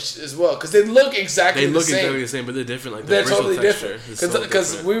brush as well, because they look exactly the same. Exactly the same, but they're different. Like they're totally different.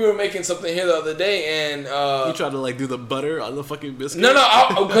 Because we were making something here the other day, and you tried to like do the butter on the fucking biscuit.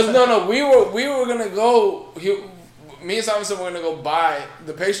 No, we were gonna go. Me and Simon said we're gonna go buy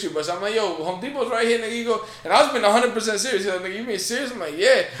the pastry brush. I'm like, yo, Home Depot's right here, nigga. You go, and I was being 100% serious. He's like, nigga, you being serious? I'm like,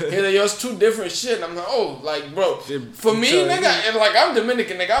 yeah. He's like, yo, it's two different shit. And I'm like, oh, like, bro, for me, nigga, and like I'm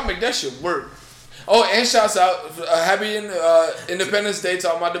Dominican, nigga, I'll make that shit work. Oh, and shouts out, happy Independence Day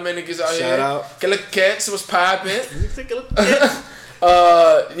to all my Dominicans out here. Shout out. Que la Cats was popping. Salute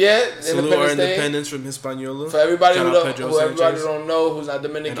our independence from Hispaniola. For everybody who don't know, who's not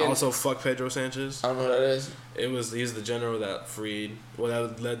Dominican. And also fuck Pedro Sanchez. I don't know who that is. He's the general that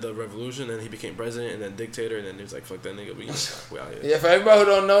led the revolution, and he became president and then dictator, and then he was like, fuck that nigga, we out here. Yeah, for everybody who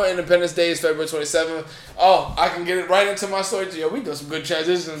don't know, Independence Day is February 27th. Oh, I can get it right into my story. Yo, we doing some good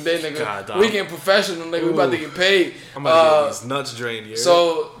transitions today, nigga. God, we getting professional, nigga. We about to get paid. I'm about to get these nuts drained here.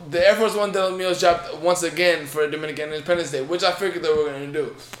 So the Air Force One De La Meals dropped once again for Dominican Independence Day, which I figured they were going to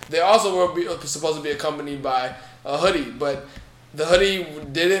do. They also were supposed to be accompanied by a hoodie, but the hoodie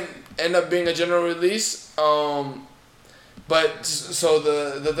didn't end up being a general release. But so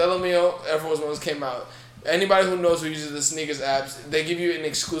the De La Meal Air Force Ones came out. Anybody who knows who uses the sneakers apps, they give you an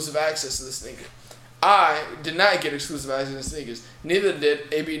exclusive access to the sneaker. I did not get exclusive access to the sneakers. Neither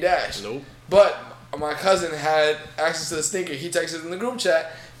did AB Dash. Nope. But my cousin had access to the sneaker. He texted in the group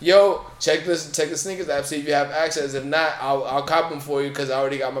chat, "Yo, check the sneakers app, see if you have access. If not, I'll cop them for you because I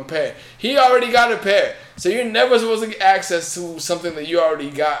already got my pair." He already got a pair, so you're never supposed to get access to something that you already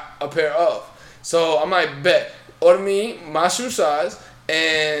got a pair of. So I'm like, bet, order me my shoe size,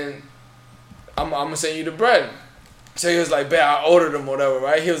 and I'm gonna send you the bread. So he was like, bet, I ordered them, whatever,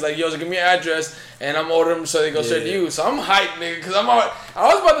 right? He was like, yo, so give me your address, and I'm ordering them so they go straight to you. So I'm hyped, nigga, because I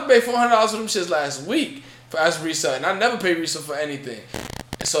was about to pay $400 for them shits last week as resale, and I never pay resale for anything.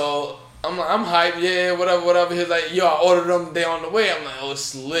 So I'm hyped, yeah, whatever. He's like, yo, I ordered them, they on the way. I'm like, oh,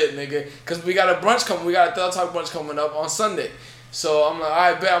 it's lit, nigga, because we got a Thug Talk brunch coming up on Sunday. So I'm like, all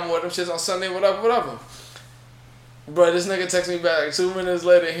right, bet, I'm ordering them shits on Sunday, whatever. Bro, this nigga texted me back like 2 minutes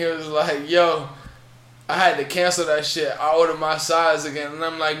later, and he was like, yo, I had to cancel that shit. I ordered my size again. And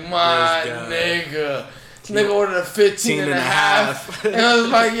I'm like, my nigga. This nigga ordered a 15 and a half. And I was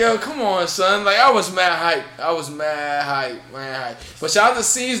like, yo, come on, son. Like, I was mad hype. But shout out to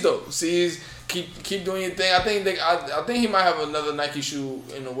C's, though. C's, keep doing your thing. I think he might have another Nike shoe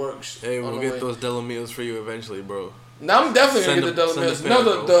in the works. Hey, we'll get those De La Meals for you eventually, bro. Now, I'm definitely going to get the De La Meals.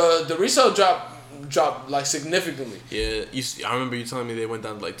 No, the resale dropped like significantly. Yeah, I remember you telling me they went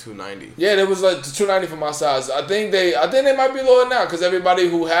down to like $290. Yeah, it was like $290 for my size. I think they might be lower now because everybody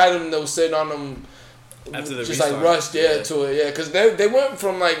who had them, that was sitting on them, after the just restock, like rushed to it. Yeah, because they went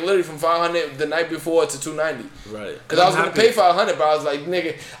from like literally from $500 the night before to $290. Right. Because I was gonna pay $500, but I was like,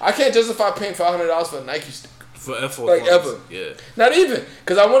 nigga, I can't justify paying $500 for a Nike sticker. For F4 like ones. Ever. Yeah. Not even.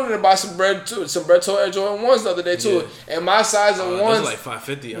 Because I wanted to buy some bread toe Air Jordan 1s the other day too. Yeah. And my size of ones. Those are like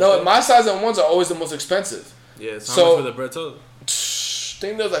 $550. No, my size of ones are always the most expensive. Yeah, so how much for the bread toe? I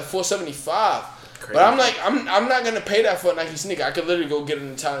think those like $475. Crazy. But I'm like, I'm not gonna pay that for a Nike sneaker. I could literally go get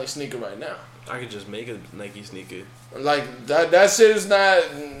an Italian sneaker right now. I could just make a Nike sneaker. Like that shit is not,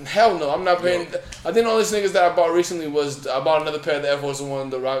 hell no. I'm not paying. No. I think the only sneakers that I bought recently was I bought another pair of the Air Force One,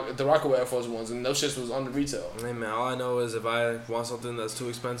 the Rockaway Air Force Ones, and those shits was on the retail. Hey man, all I know is if I want something that's too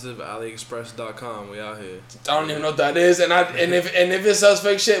expensive, AliExpress.com. We out here. I don't even know what that is, and if it sells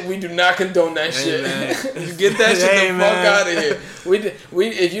fake shit, we do not condone that shit. You get that shit the fuck out of here. We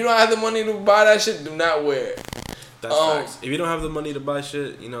if you don't have the money to buy that shit, do not wear it. That's facts. If you don't have the money to buy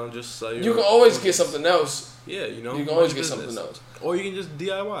shit, just sell your. You can always get something else. Yeah, you can always get something else. Or you can just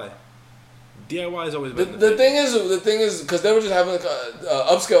DIY. DIY is always better. The thing is, because they were just having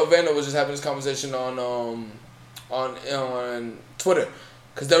Upscale Vandal was just having this conversation on Twitter,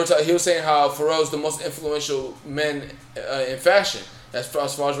 because he was saying how Pharrell's the most influential men in fashion as far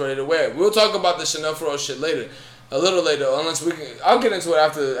as ready to wear. We'll talk about the Chanel Pharrell shit later. A little later, unless we can. I'll get into it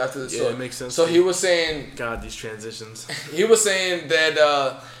after the story. Yeah, it makes sense. So he was saying, God, these transitions. He was saying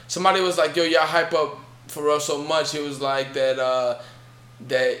that somebody was like, "Yo, y'all hype up Pharrell so much." He was like that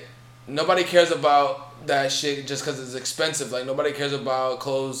nobody cares about that shit just because it's expensive. Like nobody cares about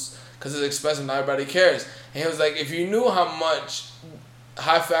clothes because it's expensive. Not everybody cares. And he was like, if you knew how much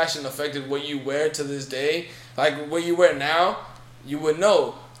high fashion affected what you wear to this day, like what you wear now, you would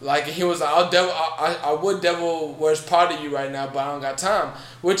know. Like he was like, I would Devil Wears Prada you right now, but I don't got time.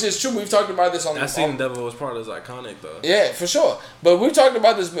 Which is true. We've talked about this on that scene. Devil Wears Prada is iconic though. Yeah, for sure. But we've talked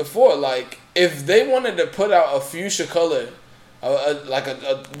about this before. Like if they wanted to put out a fuchsia color, like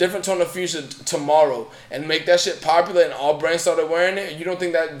a different tone of fuchsia tomorrow, and make that shit popular, and all brands started wearing it, you don't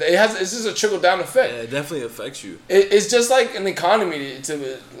think that it has? It's just a trickle down effect. Yeah, it definitely affects you. It's just like an economy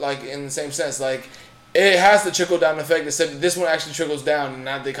to like in the same sense like. It has the trickle-down effect, except this one actually trickles down and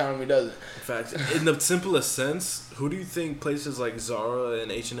not the economy does it. In fact, in the simplest sense, who do you think places like Zara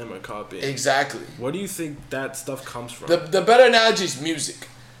and H&M are copying? Exactly. Where do you think that stuff comes from? The better analogy is music.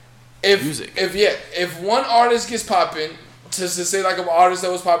 If one artist gets popping, to say like an artist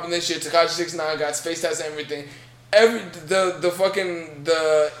that was popping this shit, Tekashi 6ix9ine got face tats and everything, the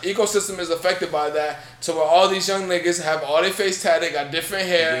ecosystem is affected by that, so where all these young niggas have all their face tatted, got different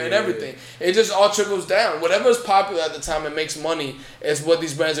hair and everything. It just all trickles down. Whatever's popular at the time and makes money is what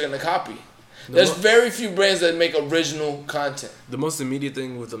these brands are gonna copy. There's very few brands that make original content. The most immediate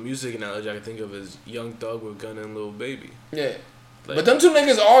thing with the music analogy I can think of is Young Thug with Gunna and Lil Baby. Yeah. Like, but them two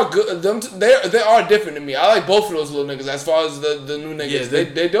niggas are good. They are different to me. I like both of those little niggas as far as the new niggas. Yeah,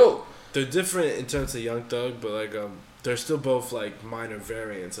 they do. They're different in terms of Young Thug, but like they're still both like minor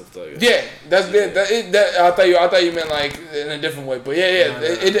variants of the. Yeah, I thought you meant like in a different way, but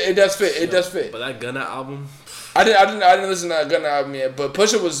it does fit. It does fit. But that Gunna album. I didn't listen to that Gunna album yet, but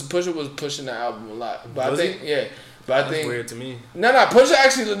Pusha was pushing the album a lot. But I think But I think weird to me. No, Pusha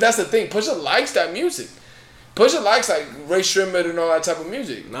actually, that's the thing. Pusha likes that music. Pusha likes like Ray Shrimmer and all that type of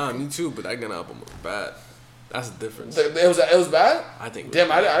music. Nah, me too. But that Gunna album was bad. That's the difference. It was bad. I think.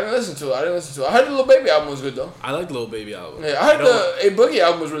 Damn, I didn't listen to it. I heard the Lil Baby album was good though. I like the Lil Baby album. Yeah, I heard the A Boogie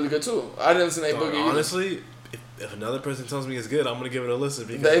album was really good too. I didn't listen to A Boogie. Honestly, if another person tells me it's good, I'm gonna give it a listen.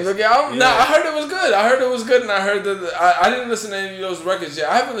 Because the A Boogie album? Yeah. Nah, I heard it was good. And I heard that I didn't listen to any of those records yet.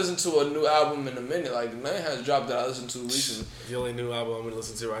 I haven't listened to a new album in a minute. Like nothing has dropped that I listened to recently. The only new album I'm gonna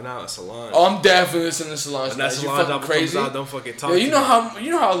listen to right now is Solange. Oh, I'm definitely listening to Solange. And that Solange album crazy. Comes out, don't fucking talk. Yo, you know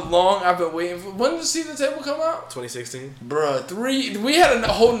how long I've been waiting for. When did See the Table come out? 2016. Bruh, we had a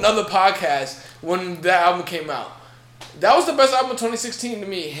whole nother podcast when that album came out. That was the best album of 2016 to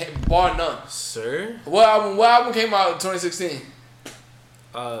me, bar none. Sir? What album came out in 2016?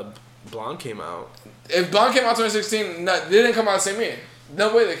 Blonde came out. If Blonde came out in 2016, they didn't come out the same year.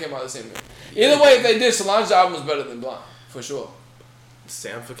 No way they came out the same year. Either way, if they did, Solange's album was better than Blonde, for sure.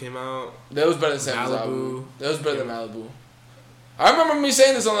 Sampha came out. That was better than Sampha's album. That was better than Malibu. I remember me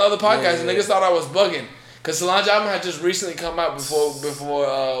saying this on the other podcast, and niggas thought I was bugging. Cause Solange album had just recently come out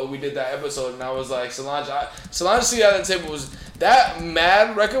before we did that episode, and I was like, Solange See at the Table was that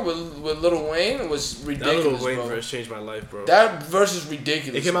Mad record with Lil Wayne was ridiculous. That Lil Wayne verse changed my life, bro. That verse is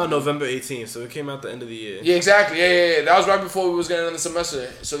ridiculous. It came out November 18th, so it came out the end of the year. Yeah, exactly. Yeah. That was right before we was getting in the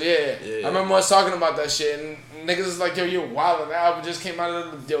semester. So yeah. I remember us talking about that shit, and niggas was like, yo, you're wild. That album just came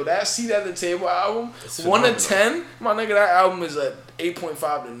out. That Seat at the Table album, 1 to 10, my nigga, that album is a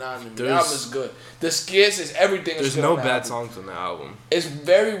 8.5 to 9. The album is good. The skits is everything. There's no bad songs on the album. It's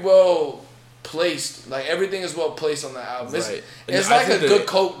very well placed. Like everything is well placed on the album. Right. It's like a good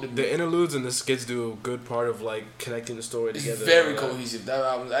coat. The interludes and the skits do a good part of like connecting the story together. It's very cohesive. That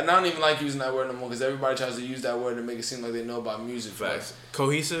album, and I don't even like using that word no more because everybody tries to use that word to make it seem like they know about music. Facts.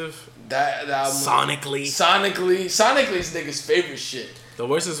 Cohesive. That album. Sonically, is niggas' favorite shit. The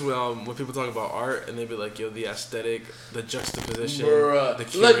worst is when people talk about art and they be like, yo, the aesthetic, the juxtaposition, the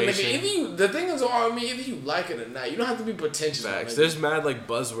curation. Look, nigga, the thing is, either you like it or not. You don't have to be pretentious. Facts. There's mad like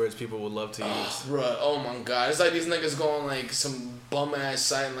buzzwords people would love to use. Bruh, oh my god, it's like these niggas going like some bum ass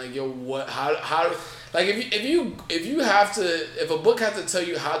site and like, yo, what? How? Like if a book has to tell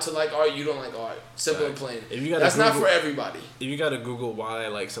you how to like art, you don't like art. Simple and plain. That's not for everybody. If you gotta Google why I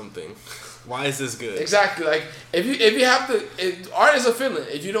like something. Why is this good? Exactly. Like if you have to, art is a feeling.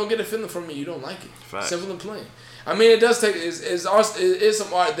 If you don't get a feeling from it, you don't like it. Facts. Simple and plain. I mean, it does take. It is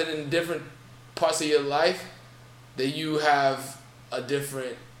some art that in different parts of your life that you have a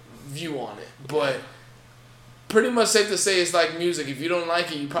different view on it. But pretty much safe to say it's like music. If you don't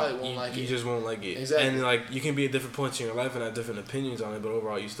like it, you probably won't like it. You just won't like it. Exactly. And like you can be at different points in your life and have different opinions on it, but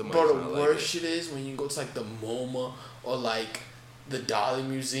overall you still might not like it. Bro, the worst shit is when you go to like the MoMA or like the Dolly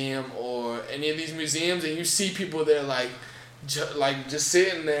Museum or any of these museums and you see people there like just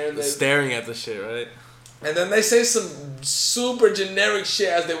sitting there and staring at the shit, right? And then they say some super generic shit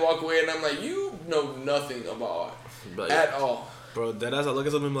as they walk away, and I'm like, you know nothing about art at all. Bro, then as I look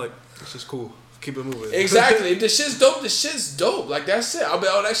at something, I'm like, it's just cool. Keep it moving. Exactly. If the shit's dope, the shit's dope. Like, that's it. I'll be,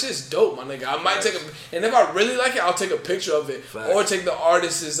 that shit's dope, my nigga. I might take and if I really like it, I'll take a picture of it. Facts. Or take the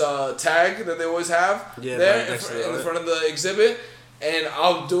artist's tag that they always have there in front of the exhibit. And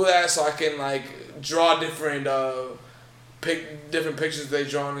I'll do that so I can, like, draw different different pictures they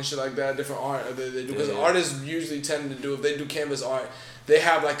draw and shit like that, different art that they do. Because artists usually tend to do, if they do canvas art, they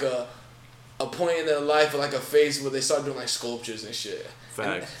have, like, a point in their life or, like, a phase where they start doing, like, sculptures and shit.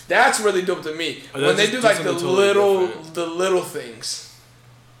 Facts. And that's really dope to me. When they do, like, the little things.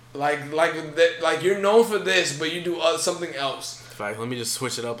 Like you're known for this, but you do something else. Fact. Let me just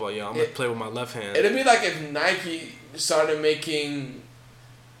switch it up on you. I'm going to play with my left hand. It'd be like if Nike started making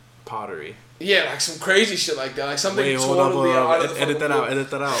pottery. Yeah, like some crazy shit like that. Like something totally out of the Edit that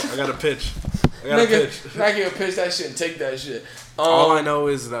out. I got a pitch. Nike will pitch that shit and take that shit. All I know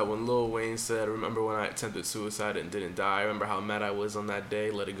is that when Lil Wayne said, remember when I attempted suicide and didn't die, I remember how mad I was on that day,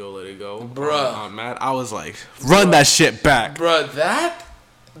 let it go. Bruh. I'm mad. I was like, run that shit back. Bruh,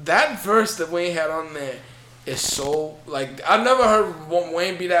 that verse that Wayne had on there is so, like, I've never heard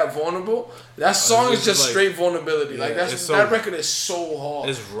Wayne be that vulnerable. That song is just like, straight vulnerability. Yeah, like, that record is so hard.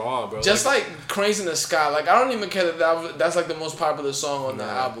 It's raw, bro. Just like Cranes in the Sky. Like, I don't even care that's like the most popular song on the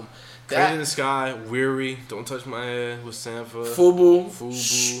album. Cranes in the Sky, Weary, Don't Touch My Head with Sampha. Fubu.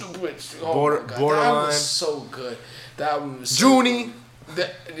 Stupid. Borderline. That was so good. That album was Junie.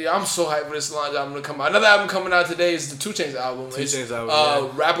 I'm so hyped for this Solange album to come out. Another album coming out today is the 2 Chainz album. 2 Chainz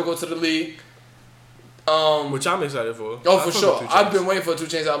album. Rapper Go to the League. Which I'm excited for. Oh, for sure. I've been waiting for a 2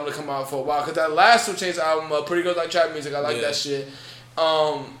 Chainz album to come out for a while. Because that last 2 Chainz album, Pretty Girls Like Trap Music, I like that shit.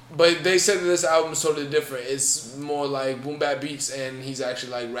 But they said that this album is totally different. It's more like boom bap beats, and he's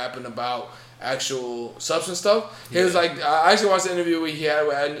actually like rapping about actual substance stuff. He was like, I actually watched the interview he had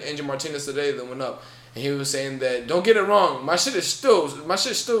with Angel Martinez today that went up, and he was saying that, don't get it wrong, my shit's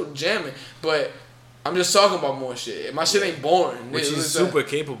still jamming, but I'm just talking about more shit. My shit ain't boring. Which he's super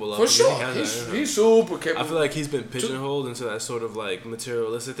capable of. For sure. He's super capable. I feel like he's been pigeonholed into that sort of like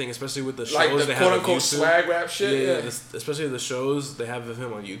materialistic thing, especially with the shows like the they quote have unquote swag rap shit. Yeah. Especially the shows they have of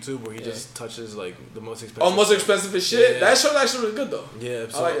him on YouTube where he just touches like the most expensive. Most expensive shit. Yeah. That show's actually really good though. Yeah,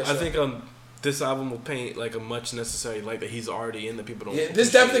 so I think this album will paint like a much necessary light that he's already in that people don't. Yeah,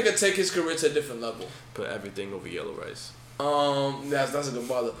 this definitely could take his career to a different level. Put everything over Yellow Rice. That's a good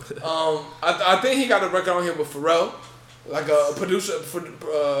bother. I think he got a record on here with Pharrell, like a producer for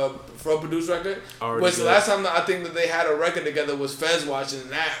a produced record. Which the last time I think that they had a record together was Fez watching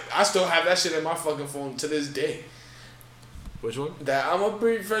that. I still have that shit in my fucking phone to this day. Which one? That I'ma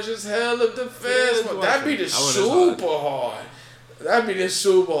be fresh as hell if the Fez. That beat is super hard. That beat is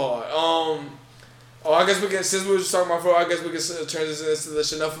super hard. I guess we can, since we were just talking about Pharrell, I guess we can turn this into the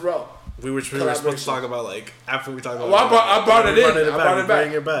Chanel Pharrell. We were supposed to talk about like after we talked about. Well, I brought it in. I brought it back.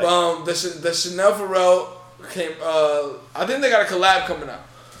 Bring it back. The Chanel Pharrell came. I think they got a collab coming out.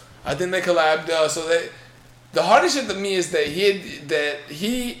 I think they collabed. The hardest shit to me is that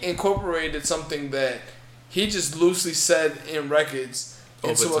he incorporated something that he just loosely said in records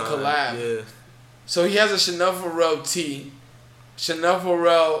into a collab. Yeah. So he has a Chanel Pharrell tee. Chanel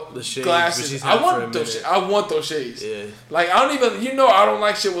Pharrell glasses. I want those shades. I want those shades. Yeah. Like I don't even. I don't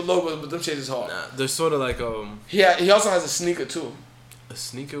like shit with logos, but them shades is hard. Nah, they're sort of like He also has a sneaker too. A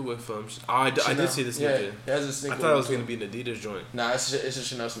sneaker with I did see the sneaker. Yeah, he has a sneaker. I thought it was gonna be an Adidas joint. Nah, it's a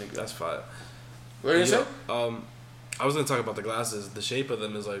Chanel sneaker. That's fire. What are you say? I was gonna talk about the glasses. The shape of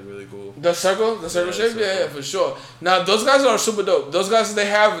them is like really cool. The circle shape, yeah, for sure. Now those glasses are super dope. Those glasses, they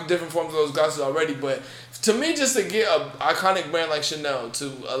have different forms of those glasses already, but to me, just to get a iconic brand like Chanel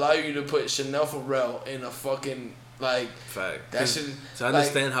to allow you to put Chanel Pharrell in a fucking like fact that shit. To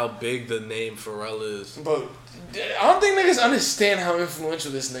understand how big the name Pharrell is, bro. I don't think niggas understand how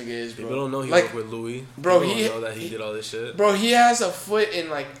influential this nigga is, bro. People don't know he worked with Louis. Bro, People don't know that he did all this shit. Bro, he has a foot in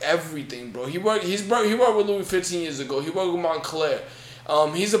like everything, bro. He worked with Louis 15 years ago. He worked with Montclair.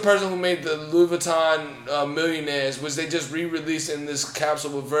 He's the person who made the Louis Vuitton Millionaires, which they just re-released in this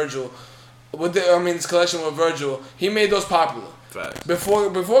capsule with Virgil. This collection with Virgil. He made those popular. Facts. Before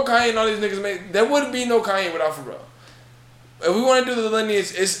Kanye and all these niggas made, there wouldn't be no Kanye without Pharrell. If we want to do the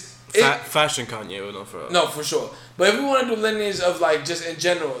lineage, fashion Kanye with no Pharrell. No, for sure. But if we want to do lineage of like just in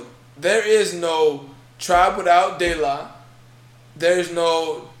general, there is no Tribe without De La. There is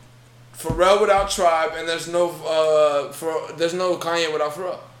no Pharrell without Tribe, and there's no Kanye without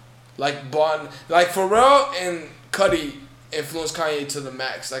Pharrell. Like Pharrell and Cudi influenced Kanye to the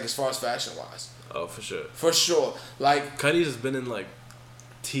max, like as far as fashion wise. Oh, for sure. For sure. Like Cudi has been in like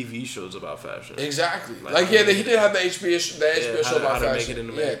TV shows about fashion. Exactly. He did have the HBO show about fashion. Make it in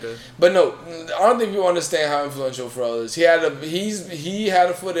America. Yeah. But no, I don't think people understand how influential Pharrell is. He had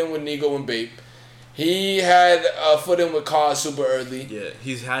a foot in with Nigo and Bape. He had a foot in with Cars super early. Yeah,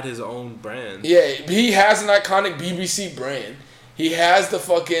 he's had his own brand. Yeah, he has an iconic BBC brand. He has the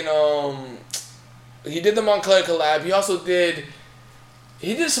fucking he did the Montclair collab. He also did.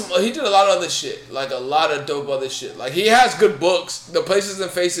 He did a lot of other shit, like a lot of dope other shit. Like he has good books. The Places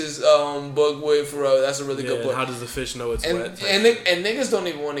and Faces book with Pharrell, that's a really good book. How does the fish know it's wet? And niggas don't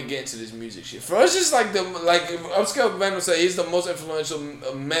even want to get into this music shit. For us, just like Upscale Ben would say, he's the most influential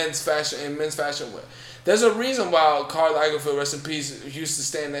men's fashion wear. There's a reason why Karl Lagerfeld, rest in peace, used to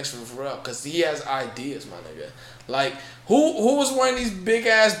stand next to Pharrell, because he has ideas, my nigga. Like, who was wearing these big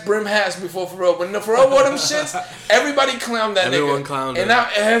ass brim hats before Pharrell? When the Pharrell wore them shits, everybody clowned that Everyone nigga. Clowned and now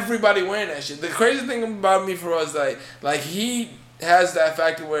everybody wearing that shit. The crazy thing about me Pharrell is like he has that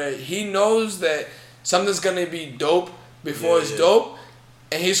factor where he knows that something's gonna be dope before it's dope,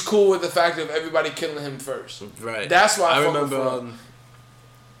 and he's cool with the fact of everybody killing him first. Right. That's why I remember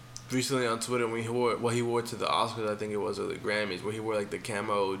recently on Twitter when he wore to the Oscars, I think it was, or the Grammys, where he wore like the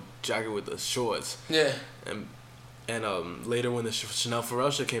camo jacket with the shorts. Yeah. And later when the Chanel Pharrell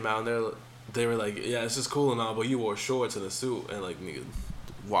shit came out, and they were like, yeah, this is cool and all, but you wore shorts and a suit, and like, nigga,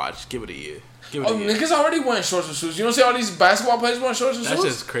 watch, give it a year. Niggas already wearing shorts and suits. You don't see all these basketball players wearing shorts and suits?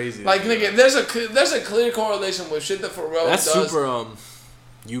 That's just crazy. Like, nigga, there's a clear correlation with shit that Pharrell does. That's super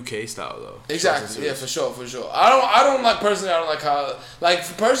UK style though. Exactly. Yeah, for sure. I don't like personally. I don't like how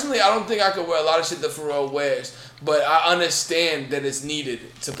personally. I don't think I could wear a lot of shit that Pharrell wears, but I understand that it's needed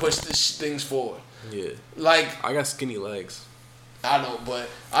to push things forward. Yeah. Like I got skinny legs. I know, but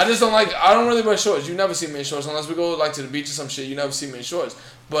I just don't like. I don't really wear shorts. You never see me in shorts unless we go like to the beach or some shit. You never see me in shorts.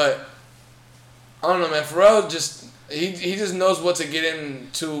 But I don't know, man. Pharrell just. He just knows what to get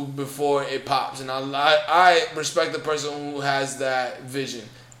into before it pops, and I respect the person who has that vision,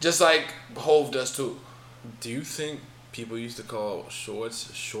 just like Hove does too. Do you think people used to call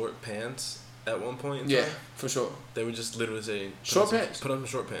shorts short pants at one point? Yeah, for sure. They would just literally say short pants. Put on some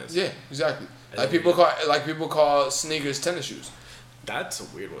short pants. Yeah, exactly. Like people call sneakers tennis shoes. That's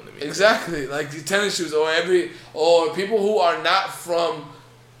a weird one to me. Exactly, like the tennis shoes, or people who are not from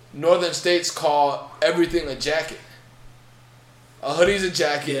northern states call everything a jacket. A hoodie's a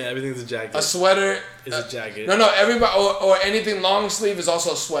jacket. Yeah, everything's a jacket. A sweater is a jacket. No, everybody or anything long sleeve is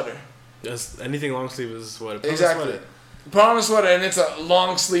also a sweater. Yes, anything long sleeve is a sweater. Exactly. Put on a sweater and it's a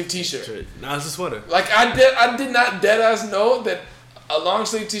long sleeve t-shirt. Nah, it's a sweater. Like I did not deadass know that a long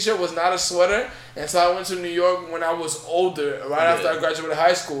sleeve t-shirt was not a sweater until I went to New York when I was older, after I graduated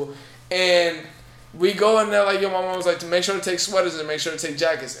high school, and we go in there like my mom was like to make sure to take sweaters and make sure to take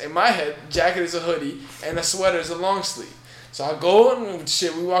jackets. In my head, jacket is a hoodie and a sweater is a long sleeve. So I go and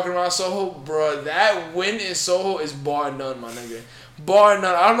shit, we walking around Soho, bro. That wind in Soho is bar none, my nigga. Bar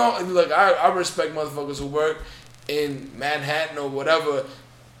none. I don't know. Look, I respect motherfuckers who work in Manhattan or whatever.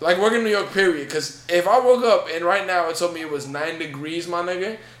 Like, work in New York, period. Because if I woke up and right now it told me it was 9 degrees, my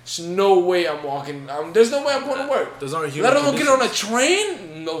nigga, there's no way I'm walking. There's no way I'm going to work. Those aren't human conditions. Let alone get on a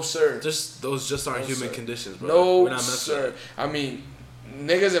train? No, sir. Those just aren't human conditions, bro. No, we're not sir. I mean...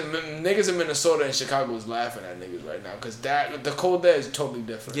 Niggas in Minnesota and Chicago is laughing at niggas right now because the cold there is totally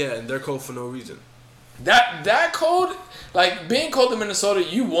different. Yeah, and they're cold for no reason. That cold, like being cold in Minnesota,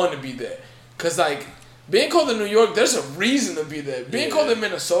 you want to be there, cause like being cold in New York, there's a reason to be there. Being cold in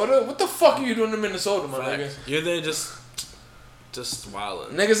Minnesota, what the fuck are you doing in Minnesota, my nigga? You're there just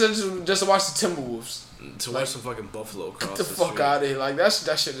wilding. Niggas just to watch the Timberwolves. To watch some fucking buffalo cross the fuck street. out of here. Like, that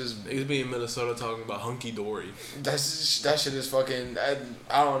shit is... Niggas be in Minnesota talking about hunky-dory. That shit is fucking...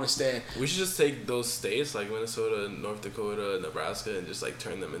 I don't understand. We should just take those states, like Minnesota, North Dakota, Nebraska, and just, like,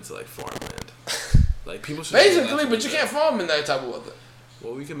 turn them into, like, farmland. Like, people should... Basically, but you can't farm in that type of weather.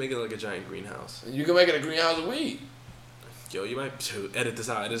 Well, we can make it, like, a giant greenhouse. You can make it a greenhouse of weed. Yo, you might... Edit this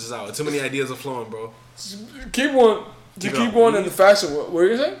out. Too many ideas are flowing, bro. Keep one... keep going in the fashion world. What are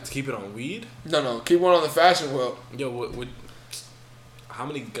you saying? To keep it on weed? No. Keep one on the fashion world. Yo, what how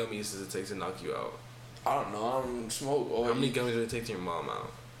many gummies does it take to knock you out? I don't know. I don't smoke. How many gummies would it take to your mom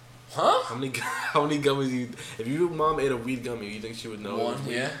out? Huh? How many gummies if your mom ate a weed gummy, you think she would know?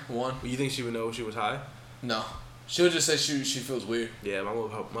 One. You think she would know she was high? No. She would just say she feels weird. Yeah, my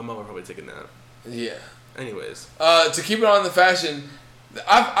mom would probably take a nap. Yeah. Anyways. To keep it on the fashion...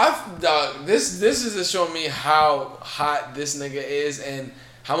 This is just showing me how hot this nigga is and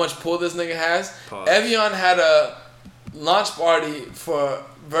how much pull this nigga has. Pause. Evian had a launch party for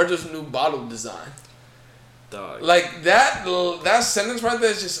Virgil's new bottle design. Dog. Like that sentence right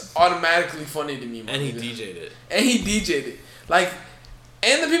there is just automatically funny to me. And he DJ'd it. Like,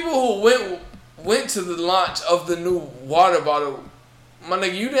 and the people who went to the launch of the new water bottle, my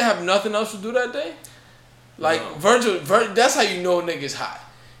nigga, you didn't have nothing else to do that day. Like, no. Virgil, that's how you know a nigga's hot.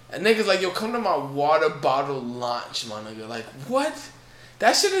 A nigga's like, yo, come to my water bottle launch, my nigga. Like, what?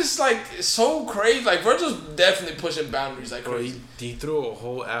 That shit is, like, so crazy. Like, Virgil's definitely pushing boundaries like crazy. Bro, he threw a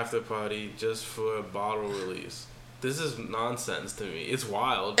whole after party just for a bottle release. This is nonsense to me. It's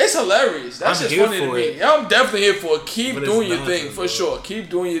wild. It's hilarious. That's just funny to me. Yeah, I'm definitely here for it. Keep doing your thing, for sure. Keep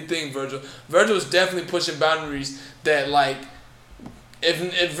doing your thing, Virgil. Virgil's definitely pushing boundaries that, like,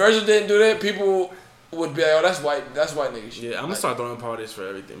 if Virgil didn't do that, people... would be like, oh, that's white nigga shit. Yeah, I'm gonna start throwing parties for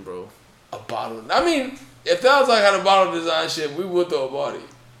everything, bro. A bottle. I mean, if that was like had a bottle design shit, we would throw a party.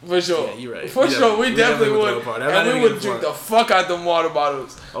 For sure. Yeah, you're right. For sure, we definitely would. And we would drink the fuck out them water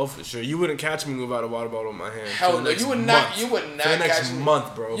bottles. Oh, for sure. You wouldn't catch me without a water bottle in my hand. Hell no, you would not catch me. For the next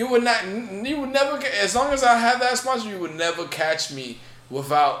month, bro. You would never, as long as I have that sponsor, you would never catch me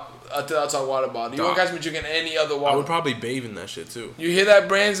without a Talk water bottle. You won't catch me drinking any other water. I would probably bathe in that shit too. You hear that,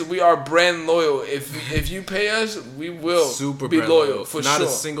 brands? We are brand loyal. If you pay us, we will be loyal. For not sure. Not a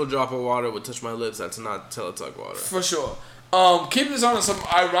single drop of water would touch my lips. That's not Teletalk water. For sure. Keep this on some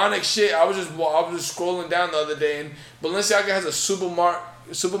ironic shit. I was just scrolling down the other day, and Balenciaga has a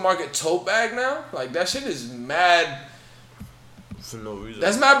supermarket tote bag now. Like, that shit is mad. For no reason.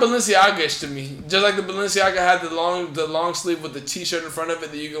 That's mad Balenciaga-ish to me. Just like the Balenciaga had the long sleeve with the t-shirt in front of it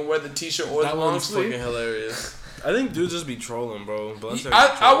that you can wear the t-shirt or the long sleeve. That one's fucking hilarious. I think dudes just be trolling, bro.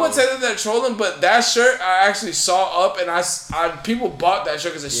 I would say that they're trolling, but that shirt I actually saw up, and I people bought that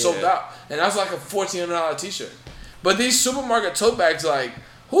shirt because it sold out, and that was like a $1,400 t-shirt. But these supermarket tote bags, like,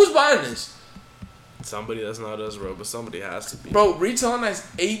 who's buying this? Somebody that's not us, bro, but somebody has to be. Bro, retailing that's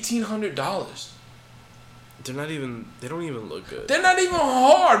 $1,800. They're not even. They don't even look good. They're not even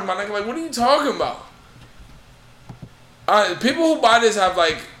hard, man. Like, what are you talking about? People who buy this have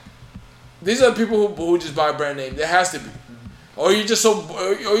like. These are people who just buy brand name. There has to be. Or you just so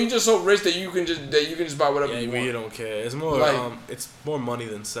rich that you can just buy whatever you want. You don't care. It's more it's more money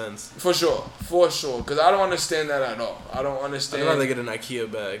than sense. For sure. Because I don't understand that at all. I don't understand. I'd rather get an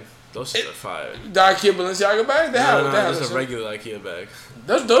IKEA bag. Those shit are fire. The IKEA Balenciaga bag? They have just a regular IKEA bag.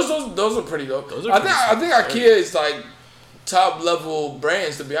 Those are pretty dope. I think IKEA is like top level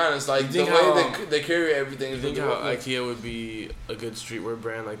brands, to be honest. Like the way they carry everything. You think how IKEA would be a good streetwear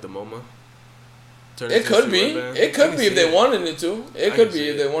brand like the MoMA? It could be. It could be if they wanted it to. It could be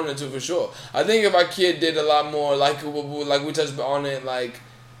if they wanted to, for sure. I think if IKEA did a lot more, like we touched on it, like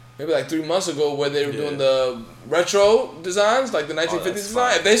maybe like 3 months ago, where they were doing the retro designs, like the 1950s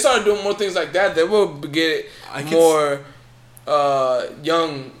design. If they started doing more things like that, they will get more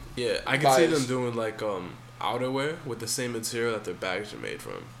young. Yeah, I can see them doing like outerwear with the same material that their bags are made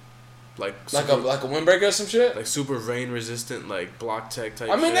from. Like a windbreaker or some shit? Like super rain resistant, like block tech type.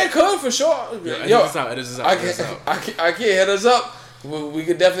 I mean, shit. They could for sure. Edit this out. I can't hit us up. We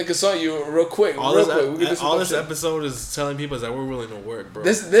could definitely consult you real quick. All this episode is telling people is that we're willing to work, bro.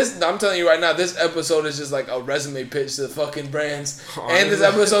 This I'm telling you right now. This episode is just like a resume pitch to fucking brands. And this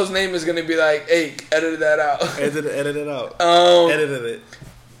episode's name is gonna be like, "Hey, edit that out." Edit it out. Edited it.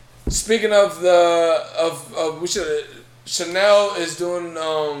 Speaking of Chanel is doing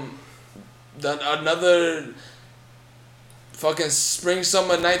another fucking spring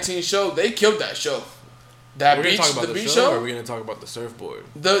summer 19 show. They killed that show. The beach show. Or are we gonna talk about the surfboard?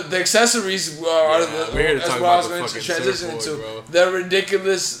 The accessories we're here to talk about I was going to transition into. Bro. They're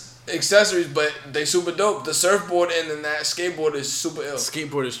ridiculous accessories, but they super dope. The surfboard and then that skateboard is super ill.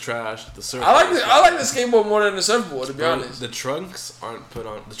 Skateboard is trash. The surfboard. I like the skateboard more than the surfboard, to be honest. The trucks aren't put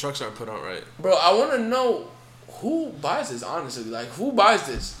on right. Bro, I want to know. Who buys this, honestly? Like, who buys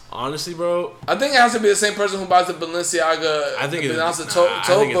this? Honestly, bro, I think it has to be the same person who buys the Balenciaga. I think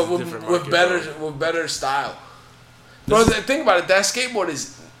with better style. Bro, think about it. That skateboard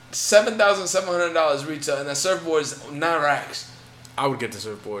is $7,700 retail, and that surfboard is 9 racks. I would get the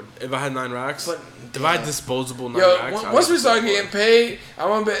surfboard if I had 9 racks. But if I had disposable 9 racks. Once we start getting paid, I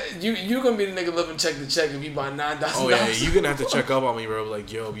want to bet you gonna be the nigga living check to check if you buy $9,000. Oh yeah, you gonna have to check up on me, bro. Like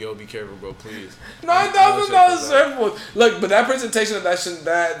yo, be careful, bro, please. $9,000 surfboard. Look, but that presentation of that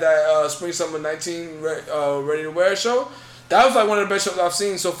spring summer 19 ready to wear show, that was like one of the best shows I've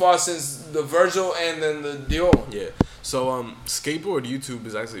seen so far since the Virgil and then the Dior one. Yeah. So skateboard YouTube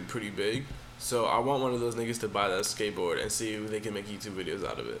is actually pretty big. So I want one of those niggas to buy that skateboard and see if they can make YouTube videos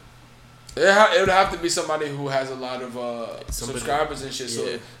out of it. It would have to be somebody who has a lot of subscribers and shit,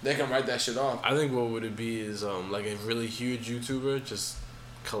 so they can write that shit off. I think what would it be is like a really huge YouTuber just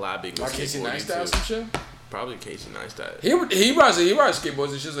collabing with like Casey Neistat or some shit. Probably Casey Neistat. He buys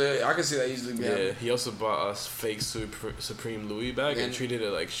skateboards and shit. So I can see that easily. Yeah, he also bought a fake Supreme Louis bag and treated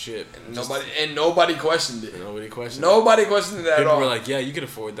it like shit. Nobody questioned it. Nobody questioned it at all. People were like, yeah, you can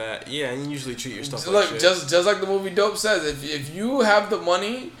afford that. Yeah, and you usually treat your stuff like shit. Just like the movie Dope says, if you have the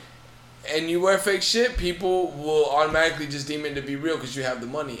money and you wear fake shit, people will automatically just deem it to be real because you have the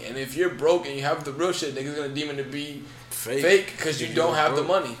money. And if you're broke and you have the real shit, niggas gonna deem it to be fake because you don't have the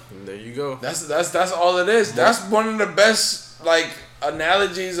money. And there you go. That's all it is. That's one of the best like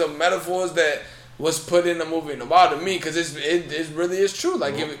analogies or metaphors that was put in the movie about to me because it really is true.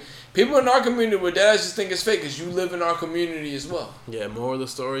 Like if people in our community with that, I just think it's fake because you live in our community as well. Yeah, moral of the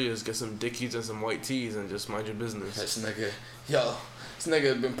story is get some Dickies and some white tees and just mind your business. This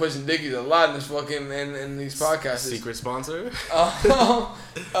nigga been pushing Dickies a lot in this fucking in these podcasts. Secret sponsor. I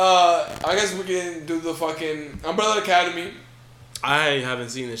guess we can do the fucking Umbrella Academy. I haven't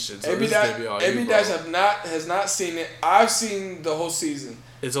seen this shit. So AB Dash has not seen it. I've seen the whole season.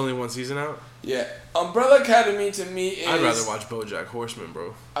 It's only one season out? Yeah. Umbrella Academy to me is... I'd rather watch BoJack Horseman,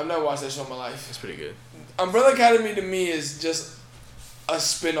 bro. I've never watched that show in my life. It's pretty good. Umbrella Academy to me is just a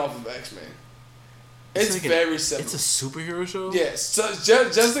spin-off of X-Men. It's like very simple. It's a superhero show? Yes. So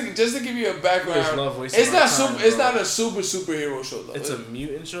just to give you a background, it's not a superhero show though. It's a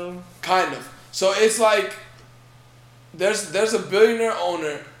mutant show? Kind of. So it's like there's a billionaire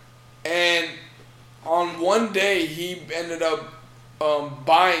owner, and on one day he ended up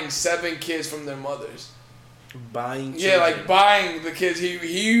buying 7 kids from their mothers. Buying. Yeah, like buying the kids.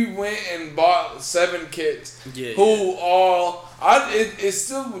 He went and bought 7 kids. Yeah. Who all it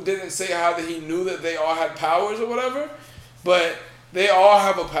still didn't say how that he knew that they all had powers or whatever, but they all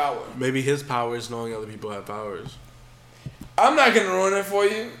have a power. Maybe his power is knowing other people have powers. I'm not gonna ruin it for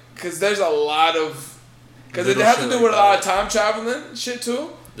you because there's a lot of it has to do with a lot of time traveling shit too.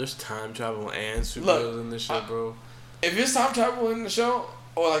 There's time travel and superheroes in this shit, bro. If it's time travel in the show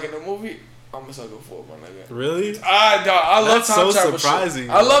or like in the movie, I'm a sucker for it, my nigga. Really? I love time travel. That's so surprising.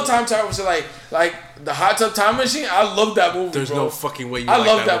 Shit. I love time travel shit. Like the Hot Tub Time Machine. I love that movie. There's bro. no fucking way you I like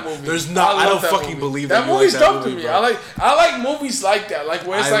love that movie. There's not. I don't fucking believe that. That movie's dope to me. Bro. I like movies like that. Like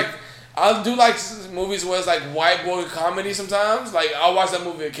where it's like I do like movies where it's like white boy comedy sometimes. Like I'll watch that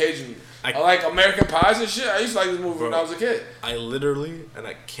movie occasionally. I like American Pies and shit. I used to like this movie when I was a kid. I literally, and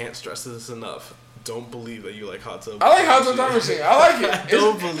I can't stress this enough, don't believe that you like Hot Tub. I like Hot Tub Time Machine. I like it. I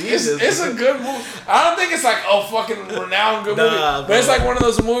don't believe it. It's a good movie. I don't think it's like a fucking renowned good movie. But it's like one of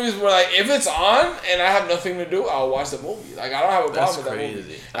those movies where like if it's on and I have nothing to do, I'll watch the movie. Like I don't have a problem with that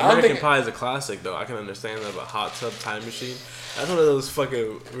movie. American Pie is a classic though. I can understand that, but Hot Tub Time Machine, that's one of those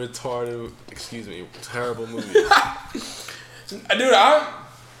fucking retarded, terrible movies. Dude,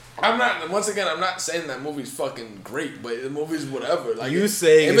 I'm not. Once again, I'm not saying that movie's fucking great, but the movie's whatever. Like you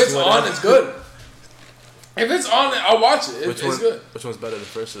saying if it's on, it's good. If it's on, I'll watch it. It's good. Which one's better, the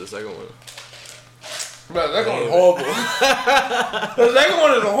first or the second one? Bro, the second one's horrible. The second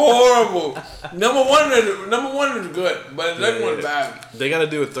one is horrible. Number one is good, but the second one is bad. They gotta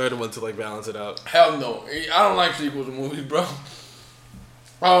do a third one to like balance it out. Hell no, I don't like sequels to movies, bro.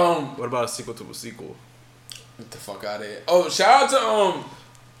 What about a sequel to a sequel? Get the fuck out of here. Oh, shout out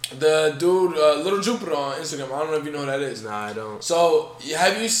to the dude Little Jupiter on Instagram. I don't know if you know who that is. Nah, I don't. So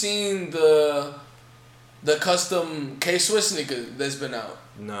have you seen the custom K-Swiss sneaker that's been out?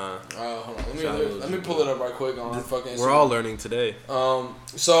 Nah. Hold on. Let me pull it up right quick on fucking Instagram. We're all learning today.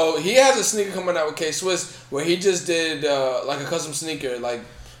 So he has a sneaker coming out with K-Swiss where he just did like a custom sneaker, like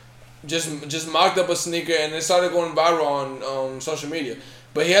just mocked up a sneaker and it started going viral on social media.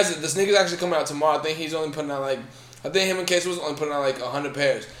 But the sneaker's actually coming out tomorrow. I think he's only putting out him and K-Swiss only putting out 100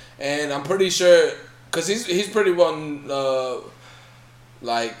 pairs. And I'm pretty sure, cause he's pretty well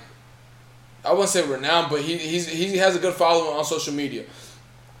I wouldn't say renowned, but he has a good following on social media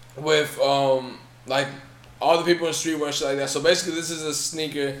with like all the people in the streetwear and shit like that. So basically, this is a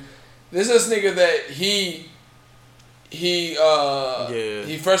sneaker that he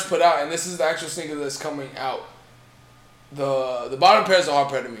first put out, and this is the actual sneaker that's coming out. The bottom pair is a hard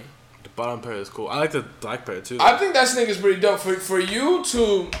pair to me. The bottom pair is cool. I like the black pair too. I think that sneaker is pretty dope. For you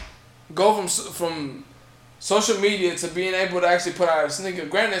to go from social media to being able to actually put out a sneaker.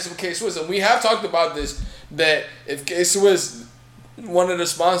 Granted, it's with K-Swiss, and we have talked about this, that if K-Swiss wanted to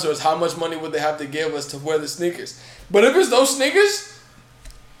sponsor us, how much money would they have to give us to wear the sneakers? But if it's those sneakers,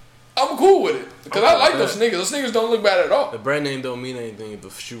 I'm cool with it. Because I like those sneakers. Those sneakers don't look bad at all. The brand name don't mean anything if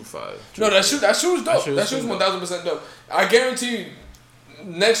the shoe fire. No, that shoe is dope. That shoe is 1,000% dope. I guarantee you,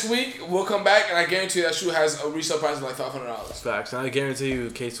 next week we'll come back and I guarantee you that shoe has a resale price of like $500. Facts. And I guarantee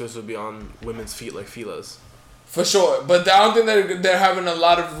you K-Swiss will be on women's feet like Fila's. For sure, but I don't think they're having a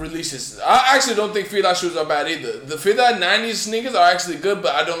lot of releases. I actually don't think Fila shoes are bad either. The Fila 90s sneakers are actually good,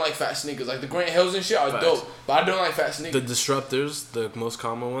 but I don't like fat sneakers. Like the Grant Hills and shit are dope, but I don't like fat sneakers. The Disruptors, the most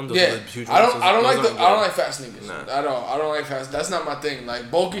common one. Those are the huge ones. I don't like fat sneakers. Nah. I don't like fat. That's not my thing.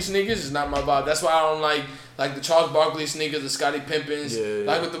 Like bulky sneakers is not my vibe. That's why I don't like the Charles Barkley sneakers, the Scottie Pimpins,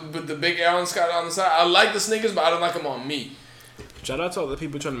 like with the big Air on the side. I like the sneakers, but I don't like them on me. Shout out to all the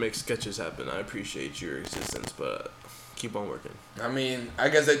people trying to make sketches happen. I appreciate your existence, but keep on working. I mean, I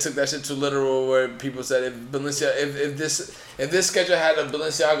guess they took that shit too literal, where people said if this sketcher had a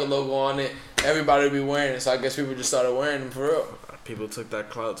Balenciaga logo on it, everybody would be wearing it. So I guess people just started wearing them for real. People took that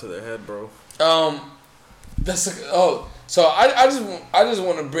clout to their head, bro. So I just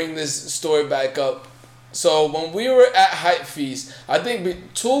want to bring this story back up. So when we were at Hype Feast, I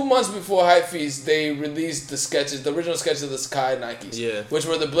think 2 months before Hype Feast, they released the original sketches of the Sky Nikes, which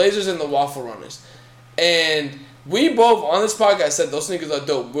were the Blazers and the Waffle Runners. And we both, on this podcast, said those sneakers are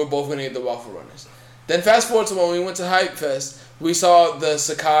dope. We're both going to get the Waffle Runners. Then fast forward to when we went to Hype Fest, we saw the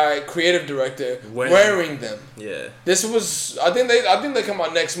Sacai creative director wearing them. Yeah. This was, I think they come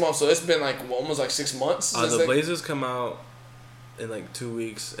out next month, so it's been almost 6 months. The Blazers come out in 2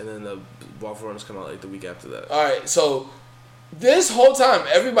 weeks, and then the Waffle Runners come out the week after that. All right, so this whole time,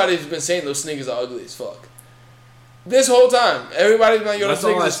 everybody's been saying those sneakers are ugly as fuck. This whole time, everybody's like, yo, those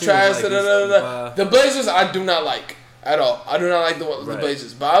sneakers is trash. The Blazers, I do not like at all. I do not like the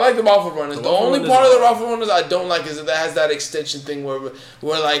Blazers, but I like the Waffle Runners. The only part of the Waffle Runners I don't like is that has that extension thing where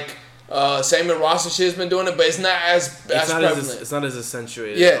Same as Ross and shit has been doing it, but it's not as prevalent. It's not as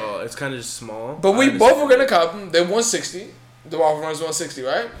accentuated at all. It's kind of just small. But we both were gonna cop them. They're 160. The waffle runs 160,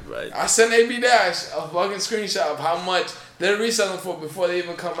 right? Right. I sent AB Dash a fucking screenshot of how much they're reselling for before they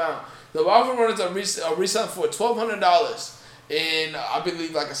even come out. The waffle runners are reselling for $1,200 in, I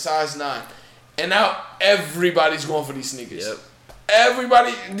believe, like a size 9. And now everybody's going for these sneakers. Yep.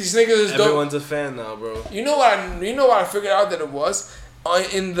 Everybody, these sneakers is dope. Everyone's a fan now, bro. You know what I figured out that it was? I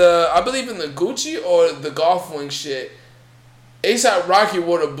believe in the Gucci or the Golf Wing shit, A$AP Rocky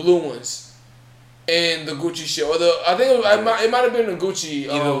wore the blue ones in the Gucci shit. Or I think it might have been the Gucci.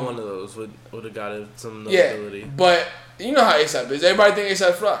 Either one of those would have got it some notability. Yeah, but you know how A$AP is. Everybody think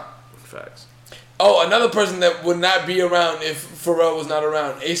A$AP fly. Facts. Oh, another person that would not be around if Pharrell was not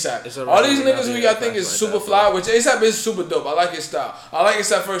around, A$AP. All these niggas who y'all think is super fly, which A$AP is super dope. I like his style. I like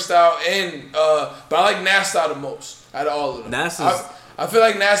A$AP first style, but I like Nas style the most out of all of them. I feel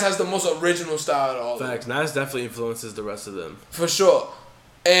like Nas has the most original style out of all of them. Facts. Nas definitely influences the rest of them. For sure.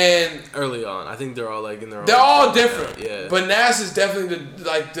 And early on, I think they're all like in their own. They're all different. Yeah. But Nas is definitely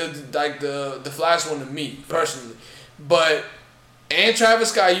the flash one to me personally. But and Travis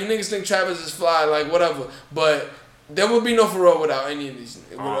Scott, you niggas think Travis is fly, like whatever. But there would be no Pharrell without any of these.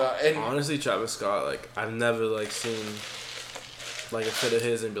 Honestly, Travis Scott, like I've never like seen like a fit of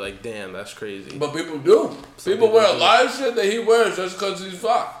his and be like, damn, that's crazy. But people do. People wear a lot of shit that he wears just because he's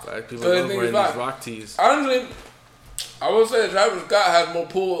fly. Like people love wearing these rock tees. Honestly, I will say that Travis Scott has more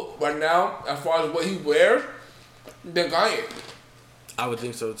pull right now as far as what he wears than Kanye. I would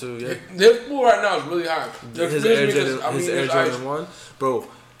think so too. Yeah. His pull right now is really high. His Air Jordan 1, bro.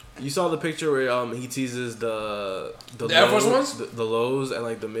 You saw the picture where he teases the Air Force Ones, the lows and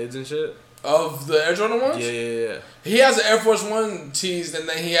like the mids and shit. Of the Air Jordan 1s? Yeah. He has an Air Force 1 teased, and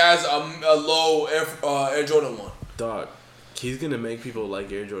then he has a low Air Jordan 1. Dog, he's gonna make people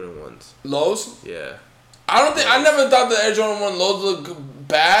like Air Jordan 1s. Lows? Yeah. I never thought the Air Jordan 1 lows looked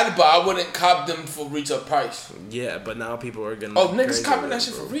bad, but I wouldn't cop them for retail price. Yeah, but now people are gonna. Oh, niggas copping that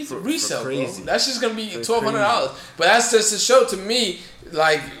shit for resale, bro. That's just gonna be $1,200. But that's just to show to me,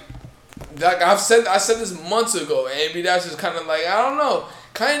 like I said this months ago, and maybe that's just kind of like, I don't know.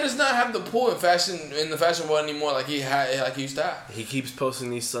 Kanye does not have the pull in the fashion world anymore like he used to have. He keeps posting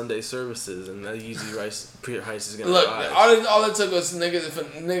these Sunday services, and that usually price is gonna look. rise. All it took was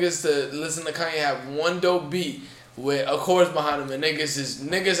niggas to listen to Kanye have one dope beat with a chorus behind him, and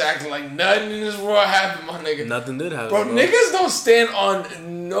niggas acting like nothing in this world happened, my nigga. Nothing did happen, bro. Niggas don't stand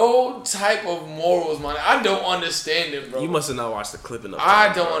on no type of morals, man. I don't understand it, bro. You must have not watched the clip enough.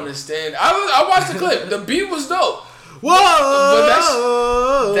 I don't understand. I watched the clip. The beat was dope. Whoa!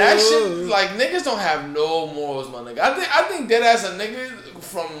 But that shit, like, niggas don't have no morals, my nigga. I think deadass a nigga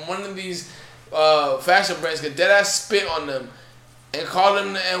from one of these fashion brands could deadass spit on them and call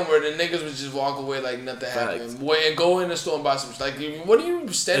them the N-word, and niggas would just walk away like nothing happened. And go in the store and buy some shit. Like, what are you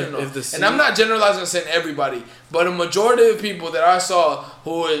standing on? And I'm not generalizing and saying everybody, but a majority of people that I saw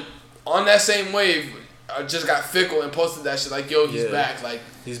who were on that same wave just got fickle and posted that shit like, yo, he's back. Like,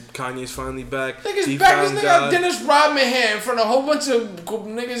 Kanye's finally back. Niggas back. This nigga got Dennis Rodman here in front of a whole bunch of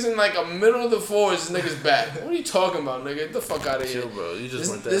niggas in like a middle of the floor. This nigga's back. What are you talking about, nigga? Get the fuck out of here. Chill, bro. You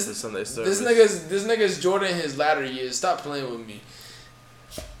just went there for Sunday service. This nigga's Jordan in his latter years. Stop playing with me.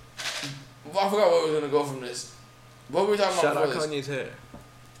 I forgot where we were gonna go from this. What were we talking about before this? Shout out Kanye's hair.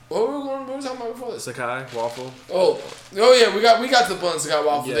 What were we talking about before this? Sakai waffle. Oh yeah, we got the bun Sakai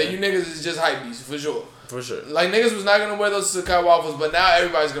waffle. Yeah. That you niggas is just hype beasts for sure. For sure. Like, niggas was not gonna wear those Sakai waffles, but now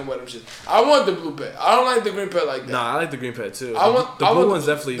everybody's gonna wear them shit. I want the blue pair. I don't like the green pair like that. Nah, I like the green pair too. The blue one's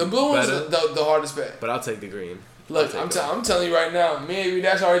definitely the blue one's better, the hardest pair. But I'll take the green. Look, I'm telling you right now, me and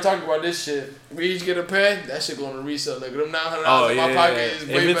Dash already talking about this shit. We each get a pair, that shit going to resell. Nigga, them $900 in my pocket is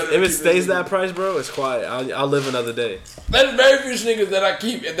way better. If it stays that price, bro, it's quiet. I'll live another day. There's very few sneakers that I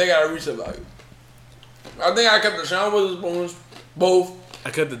keep if they got a resale value. I think I kept the Sean Witherspoons, both. I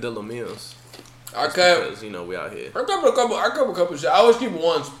kept the De La Mios. Because, we out here. I kept a couple shit. I always keep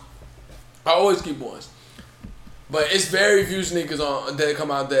ones. But it's very few sneakers that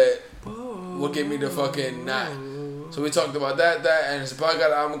come out that will give me the fucking knot. So we talked about that, and it's probably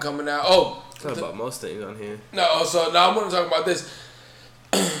got an album coming out. Talk about most things on here. No, so now I'm gonna talk about this.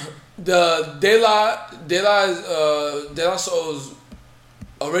 The De La Soul's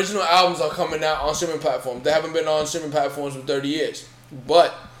original albums are coming out on streaming platforms. They haven't been on streaming platforms for 30 years.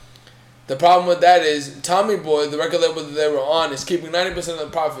 But the problem with that is Tommy Boy, the record label that they were on, is keeping 90% of the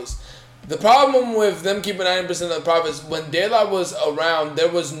profits. The problem with them keeping 90% of the profits, when De La was around, there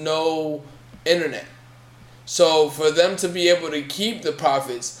was no internet. So for them to be able to keep the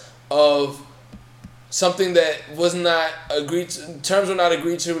profits of something that was not agreed to, terms were not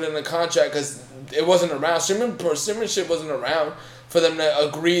agreed to in the contract because it wasn't around. Streaming shit wasn't around for them to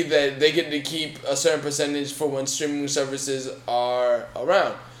agree that they get to keep a certain percentage for when streaming services are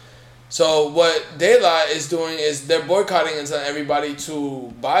around. So what De La is doing is they're boycotting and telling everybody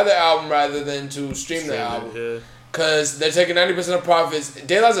to buy the album rather than to stream the album. Because they're taking 90% of profits.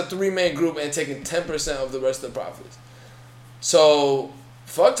 De La's a 3-man group and taking 10% of the rest of the profits. So,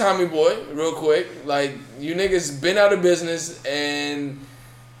 fuck Tommy Boy, real quick. Like, you niggas been out of business, and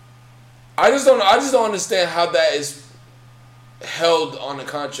I just don't understand how that is held on a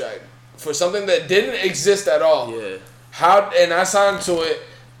contract for something that didn't exist at all. Yeah. And I signed to it,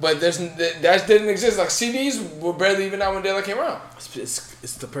 but that didn't exist. Like, CDs were barely even out when De La came out.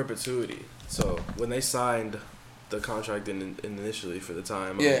 It's the perpetuity. So when they signed the contract initially for the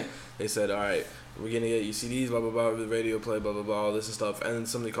time, they said, all right, we're gonna get you CDs, blah blah blah, the radio play, blah blah blah, all this and stuff, and then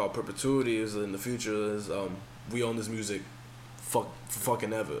something called perpetuity is in the future is we own this music,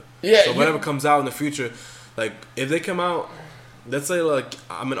 fucking ever. Yeah. So whatever comes out in the future, like if they come out, let's say like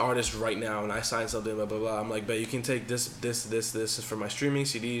I'm an artist right now and I sign something, blah blah blah. I'm like, but you can take this for my streaming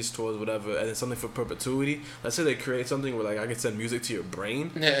CDs, tours, whatever, and then something for perpetuity. Let's say they create something where like I can send music to your brain.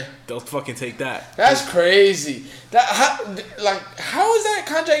 Yeah. They'll fucking take that. That's crazy. How is that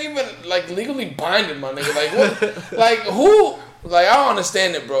contract even like legally binding, my nigga? Like what? Like who? Like I don't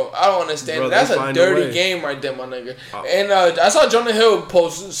understand it, bro. I don't understand it. That's a dirty game right there, my nigga. And I saw Jonah Hill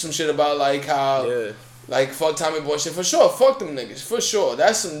post some shit about like how. Yeah. Like, fuck Tommy Boy shit. For sure. Fuck them niggas. For sure.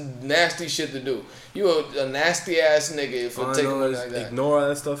 That's some nasty shit to do. You a nasty ass nigga for taking money like that. Ignore all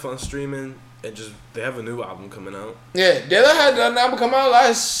that stuff on streaming and just, they have a new album coming out. Yeah. De La had an album come out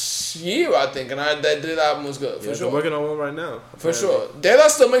last year, I think. And that De La album was good. For sure. They're working on one right now. Apparently. For sure. De La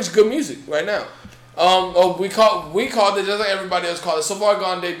still makes good music right now. We called it just like everybody else called it. So Far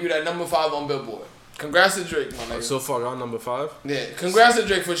Gone debuted at number 5 on Billboard. Congrats to Drake, my nigga. So Far Gone number 5? Yeah. Congrats to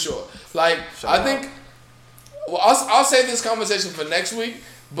Drake for sure. Like, I think... Well, I'll save this conversation for next week,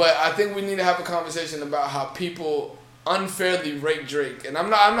 but I think we need to have a conversation about how people unfairly rate Drake. And I'm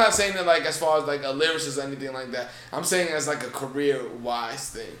not saying that like as far as like a lyricist or anything like that. I'm saying as like a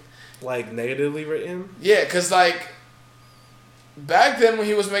career-wise thing. Like negatively rate him? Yeah, because like back then when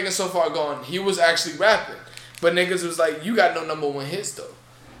he was making So Far Gone, he was actually rapping. But niggas was like, you got no number 1 hits though.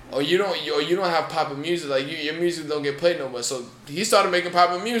 Or you don't have poppin' music. Like your music don't get played nowhere. So he started making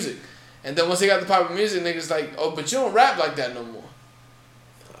poppin' music. And then once he got the popular music, niggas like, oh, but you don't rap like that no more.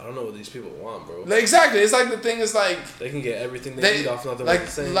 I don't know what these people want, bro. Like, exactly. It's like the thing is like... They can get everything they need off nothing like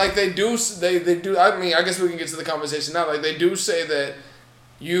the same. Like they do... I mean, I guess we can get to the conversation now. Like, they do say that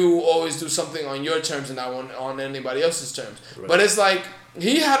you always do something on your terms and not on anybody else's terms. Right. But it's like,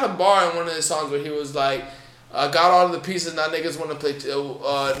 he had a bar in one of his songs where he was like, got all of the pieces, now niggas want to play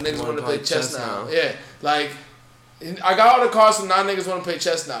chess now. Yeah. Like... I got all the cards, so now niggas want to play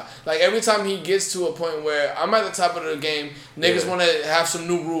chess now. Like, every time he gets to a point where I'm at the top of the game, niggas want to have some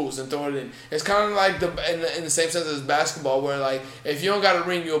new rules and throw it in. It's kind of like in the same sense as basketball, where, like, if you don't got a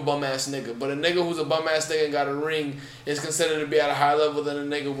ring, you're a bum-ass nigga. But a nigga who's a bum-ass nigga and got a ring is considered to be at a higher level than a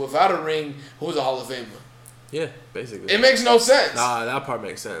nigga without a ring who's a Hall of Famer. Yeah, basically. It makes no sense. Nah, that part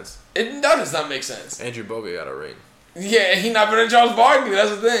makes sense. That does not make sense. Andrew Bogut got a ring. Yeah, he not better than Charles Barkley. That's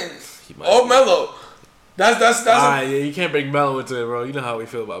the thing. Or Melo. That's yeah, you can't bring Melo into it, bro. You know how we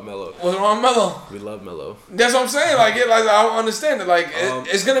feel about Melo. What's wrong with Melo? We love Melo. That's what I'm saying. Like I don't understand it. Like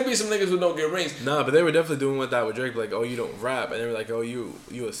it's gonna be some niggas who don't get rings. Nah, but they were definitely doing that with Drake. Like, oh, you don't rap, and they were like, oh, you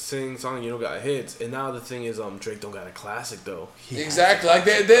a sing song, you don't got hits. And now the thing is, Drake don't got a classic though. Exactly. Like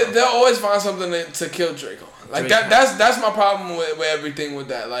they'll always find something to kill Drake on. Like Drake that's my problem with everything with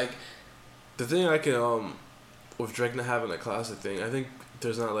that. Like the thing I can with Drake not having a classic thing, I think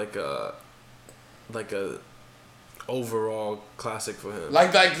there's not like a overall classic for him.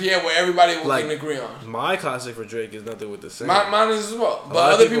 Like yeah, where everybody can agree on. My classic for Drake is Nothing With The Same. Mine is as well.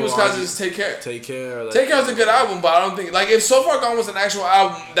 But other people's classics is Take Care. Take Care. Take Care is a good album, but I don't think like if So Far Gone was an actual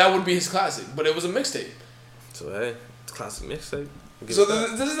album, that would be his classic. But it was a mixtape. So hey, it's a classic mixtape. So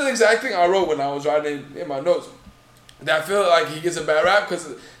this is the exact thing I wrote when I was writing in my notes. That I feel like he gets a bad rap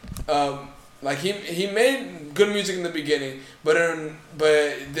because like he made good music in the beginning, but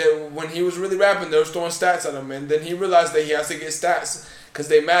when he was really rapping, they were throwing stats at him, and then he realized that he has to get stats because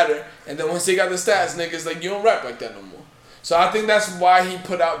they matter. And then once he got the stats, niggas like, you don't rap like that no more. So I think that's why he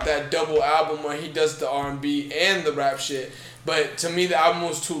put out that double album where he does the R&B and the rap shit. But to me, the album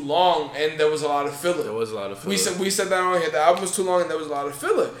was too long and there was a lot of filler. There was a lot of filler. We said that on here. The album was too long and there was a lot of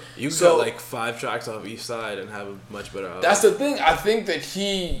filler. You could cut like 5 tracks off each side and have a much better album. That's the thing. I think that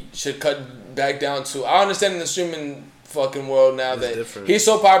he should cut back down to... I understand in the streaming fucking world now it's that different. He's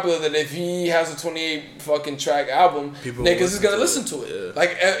so popular that if he has a 28 fucking track album, niggas is gonna listen to it. Yeah.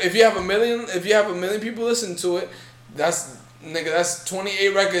 Like if you have a million people listen to it, that's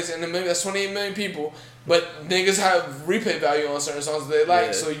 28 records and that's 28 million people. But niggas have replay value on certain songs that they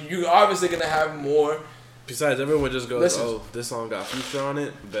like, so you obviously gonna have more. Besides, everyone just goes, "Oh, this song got Future on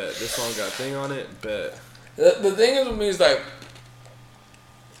it, bet. This song got Thing on it, bet." The thing is with me is like,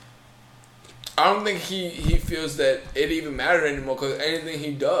 I don't think he feels that it even matters anymore because anything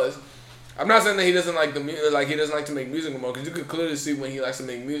he does, I'm not saying that he doesn't like he doesn't like to make music anymore because you could clearly see when he likes to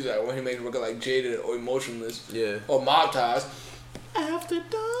make music, like when he makes a record like Jaded or Emotionless, or Mob Ties. After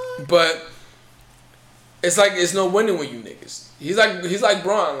Dark. But it's like it's no winning with you niggas. He's like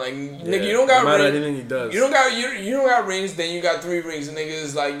Braun, like nigga, you don't got no matter anything he does. You don't got rings, then you got 3 rings, and niggas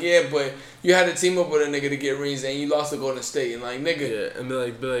is like, yeah, but you had to team up with a nigga to get rings, and you lost to Golden State, and like nigga, yeah, and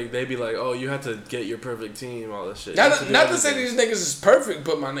they'd be like, oh, you had to get your perfect team, all this shit. Not to say these niggas is perfect,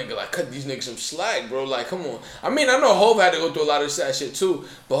 but my nigga, like, cut these niggas some slack, bro. Like, come on. I mean, I know Hov had to go through a lot of sad shit too,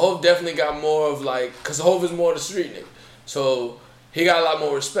 but Hov definitely got more of like, cause Hov is more the street nigga, so. He got a lot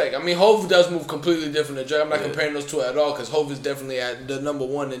more respect. I mean, Hov does move completely different than Drake. I'm not comparing those two at all because Hov is definitely at the number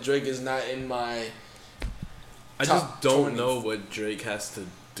 1 and Drake is not in my. I just don't 20. Know what Drake has to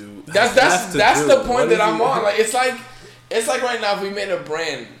do. That's the point that I'm on. Like it's like right now if we made a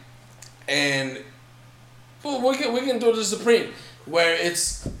brand, and we can do the Supreme where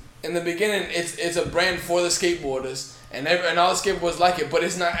it's in the beginning it's a brand for the skateboarders. And all the skateboards like it, but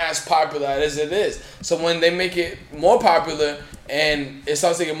it's not as popular as it is. So when they make it more popular and it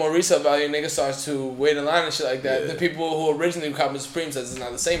starts to get more resale value, niggas starts to wait in line and shit like that. The people who originally copied Supreme says it's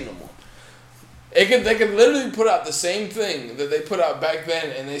not the same no more. They could literally put out the same thing that they put out back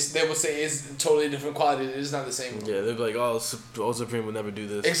then, and they would say it's totally different quality. It's not the same. Yeah, they'd be like, "Oh, old Supreme would never do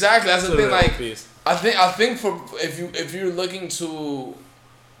this." Exactly, that's the thing. Like, I think for if you're looking to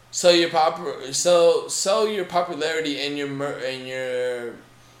sell your popularity and your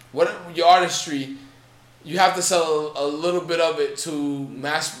artistry, you have to sell a little bit of it to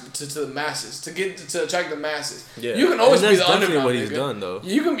the masses to attract the masses. Yeah. You can always be the underground. What he's done though.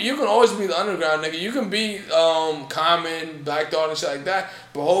 You can always be the underground nigga. You can be Common, Black Thought and shit like that.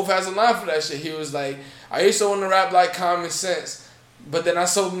 But Hov has a line for that shit. He was like, I used to want to rap like Common Sense, but then I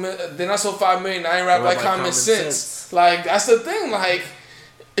sold 5 million. I ain't rap like Common Sense. Like that's the thing. Like.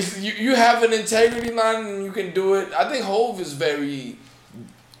 If you have an integrity line and you can do it, I think Hov has been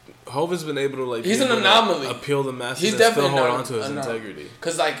able to like. He's an anomaly. Appeal the masses. He's definitely still hold on to his integrity.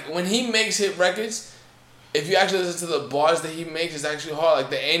 Cause like when he makes hit records, if you actually listen to the bars that he makes, it's actually hard. Like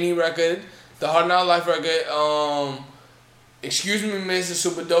the Annie record, the Hard Knock Life record, Excuse Me Miss is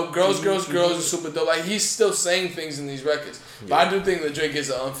super dope. Girls is super dope. Like he's still saying things in these records. Yeah. But I do think that Drake is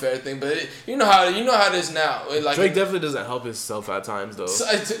an unfair thing. But you know how it is now. Like Drake definitely doesn't help himself at times though.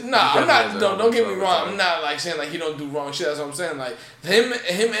 I'm not. Don't get me wrong. I'm not like saying like he don't do wrong shit. That's what I'm saying. Like him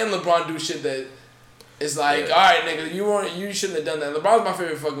and LeBron do shit that is like, all right, nigga, you shouldn't have done that. LeBron's my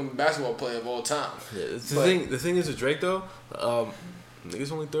favorite fucking basketball player of all time. Yeah, the thing is with Drake though,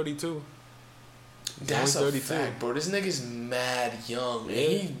 nigga's only 32. That's a fact, bro. This nigga's mad young. Yeah.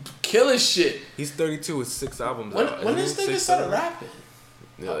 He killing shit. He's 32 with 6 albums out. When this nigga started rapping?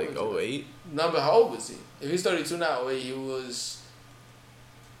 Yeah, like 08? No, but how old was he? If he's 32 now, he was...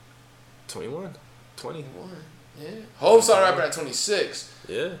 21. 21. Yeah. Hov started rapping at 26.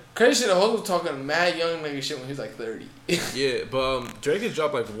 Yeah. Crazy shit, Hov was talking mad young nigga shit when he was like 30. Yeah, but Drake has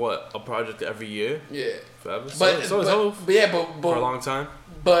dropped like what? A project every year? Yeah. Forever? So is Hov. But yeah, for a long time.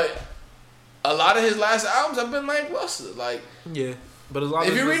 But... a lot of his last albums have been lackluster. Like, yeah, but a lot.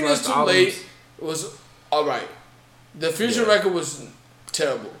 If you're reading this too late, it was all right. The Future record was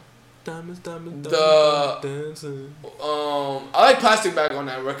terrible. Diamonds, I like Plastic Bag on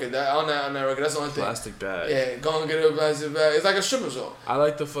that record. On that record, that's the only thing. Plastic Bag. Yeah, go and get a plastic bag. It's like a stripper song. I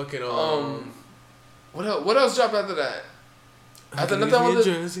like the fucking What else dropped after that? After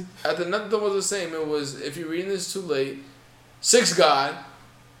nothing was the same. It was If You're Reading This Too Late, Six God.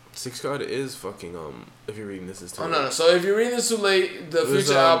 Six God is fucking If You're Reading This Is Too Late. No. So If You're Reading This Too Late, the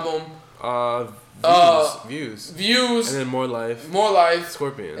Future album. Views. And then More Life.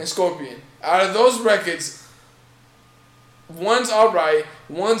 Scorpion. Out of those records, one's alright,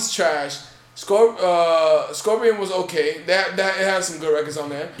 one's trash. Scorpion was okay. That it had some good records on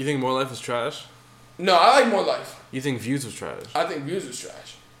there. You think More Life was trash? No, I like More Life. You think Views was trash? I think Views was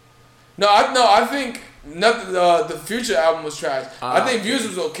trash. I think the Future album was trash. I think Views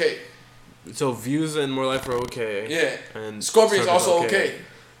was okay. So Views and More Life are okay. Yeah. And Scorpion's also okay.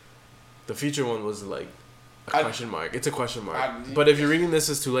 The Future one was like a question mark. It's a question mark. But If You're Reading This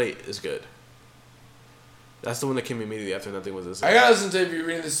Is Too Late, it's good. That's the one that came immediately after Nothing Was the Same. I gotta listen to it if you're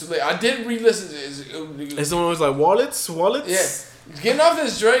reading this too late. I did re-listen to it. It's the one that was like wallets. Yeah, getting off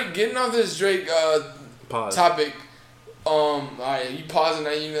this Drake topic. Alright, you pausing now.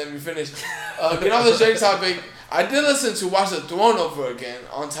 You let me finish. Getting off this Drake topic. I did listen to Watch the Throne over again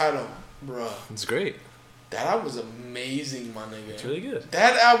on Tidal, bruh. It's great. That album was amazing, my nigga. It's really good.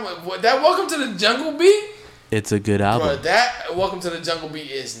 That album, that Welcome to the Jungle beat. It's a good album. Bruh, that Welcome to the Jungle beat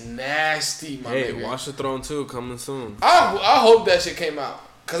is nasty, my nigga. Hey, Watch the Throne 2 coming soon. I hope that shit came out.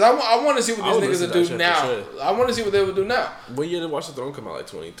 Cause I want to see what these niggas will do now. Sure. I want to see what they will do now. What year did Watch the Throne come out? Like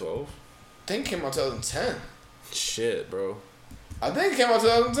 2012? I think it came out 2010. Shit, bro. I think it came out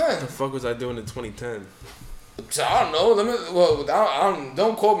 2010. What the fuck was I doing in 2010? So I don't know.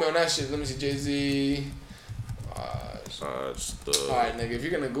 Don't quote me on that shit. Let me see. Jay-Z. Alright, nigga. If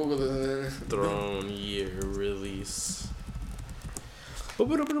you're gonna Google this, Throne year release.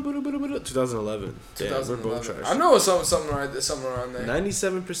 2011. Damn, we're both trash. I know it's something around there.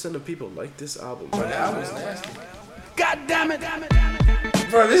 97% of people like this album. Bro, that album's nasty. God damn it.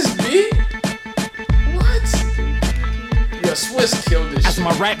 Bro, this beat? What? Yo, Swiss killed this As shit.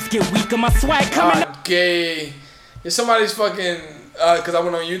 my raps get weaker, my swag coming up. Gay. It's somebody's fucking, cause I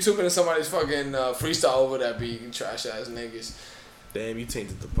went on YouTube and somebody's fucking freestyle over that beat. You trash ass niggas. Damn, you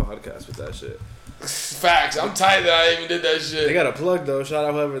tainted the podcast with that shit. Facts. I'm tired that I even did that shit. They got a plug though. Shout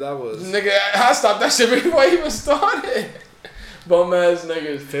out whoever that was. Nigga, I stopped that shit before I even started. Bum ass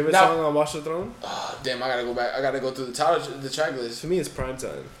niggas. Favorite song on Watch the Throne? Oh, damn, I gotta go back. I gotta go through the track list. For me, it's Prime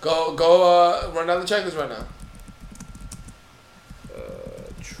Time. Go run down the track list right now.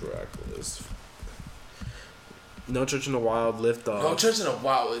 Track list. No Church in the Wild, Lift Off. No Church in the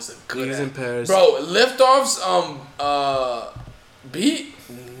Wild is a good Niggas in Paris. Bro, Lift Off's beat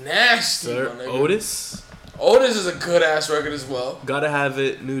nasty. Otis is a good ass record as well. Gotta Have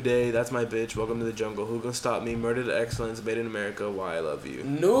It, New Day, That's My Bitch, Welcome to the Jungle, Who Gonna Stop Me, Murder to Excellence, Made in America, Why I Love You.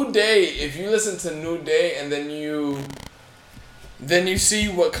 New Day, if you listen to New Day and then you see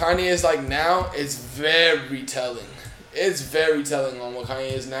what Kanye is like now, it's very telling. It's very telling on what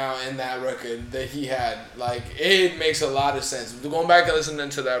Kanye is now in that record that he had. Like, it makes a lot of sense. Going back and listening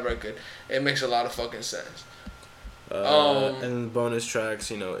to that record, it makes a lot of fucking sense. And bonus tracks,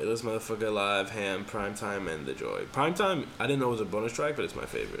 Illest Motherfucker Alive, Ham, Primetime, and The Joy. Primetime, I didn't know it was a bonus track, but it's my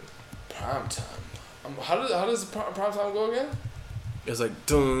favorite. Primetime. How does Primetime go again? It's like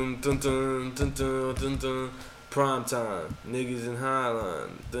dun dun dun dun dun dun dun. Primetime, niggas in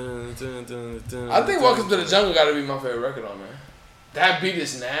Highline. Dun, dun, dun, dun, I think Welcome to the Jungle gotta be my favorite record on there. That beat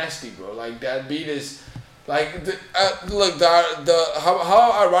is nasty, bro. Like, that beat is like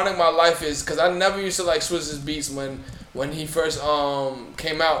how ironic my life is, because I never used to like Swiss's beats when he first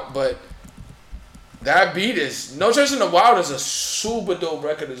came out, but that beat is No Church in the Wild is a super dope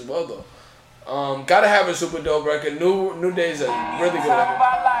record as well though. Gotta Have a super dope record. New Day is a really good record.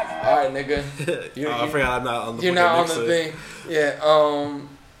 Alright, nigga. I forgot I'm not on the You're not on the thing. Yeah,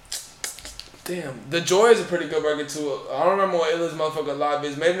 damn. The Joy is a pretty good record too. I don't remember what Illest Motherfucker Alive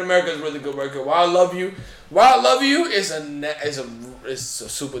is. Made in America is a really good record. Why I Love You is a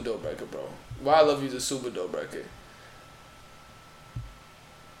super dope record, bro. Why I Love You is a super dope record.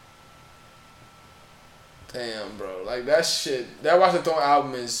 Damn, bro. Like, that shit. That Watch the Throne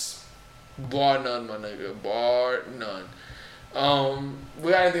album is bar none, my nigga. Bar none. We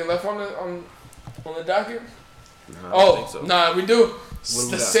got anything left on the docket? No, we do.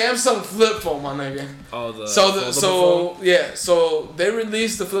 The Samsung flip phone, my nigga. Oh, so they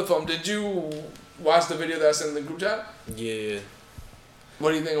released the flip phone. Did you watch the video that I sent in the group chat? Yeah.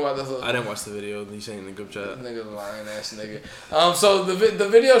 What do you think about the flip phone? I didn't watch the video. You saying in the group chat? Nigga, lying ass nigga. So the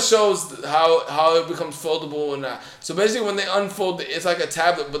video shows how it becomes foldable and not. So basically, when they unfold it, it's like a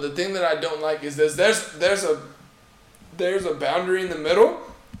tablet. But the thing that I don't like is there's a boundary in the middle.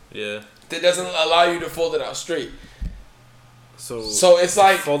 Yeah. That doesn't allow you to fold it out straight. So it's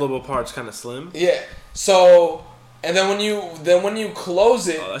like foldable parts kind of slim. Yeah. So and then when you close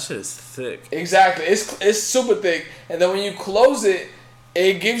it, that shit is thick. Exactly. It's super thick. And then when you close it,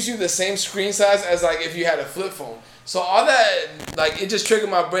 it gives you the same screen size as like if you had a flip phone. So all that, like, it just triggered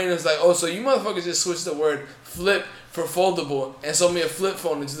my brain. It was like, oh, so you motherfuckers just switched the word flip for foldable and sold me a flip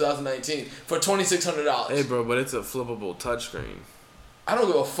phone in 2019 for $2,600. Hey, bro, but it's a flippable touchscreen. I don't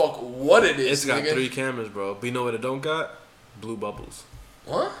give a fuck what it is. It's got 3 cameras, bro. But you know what it don't got? Blue bubbles.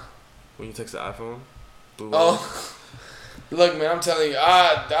 What? When you text the iPhone, blue bubbles. Look, man, I'm telling you,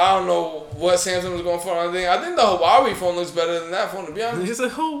 I don't know what Samsung was going for. I think the Huawei phone looks better than that phone, to be honest. It's a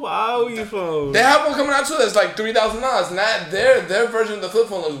Huawei phone. They have one coming out too that's like $3,000. And their version of the flip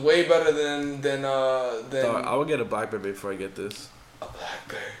phone looks way better than I would get a BlackBerry before I get this. A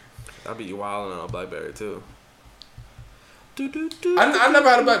BlackBerry. I'll be wilding on a BlackBerry too. I never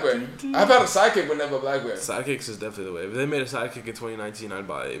had a BlackBerry. I've had a Sidekick, but never a BlackBerry. Sidekicks is definitely the way. If they made a Sidekick in 2019, I'd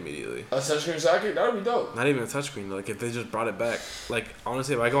buy it immediately. A touchscreen Sidekick? That would be dope. Not even a touchscreen. Like, if they just brought it back. Like,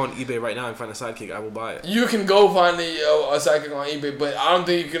 honestly, if I go on eBay right now and find a Sidekick, I will buy it. You can go find a Sidekick on eBay, but I don't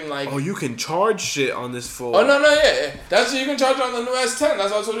think you can, like... Oh, you can charge shit on this phone. Oh, no, yeah. That's what you can charge on the new S10.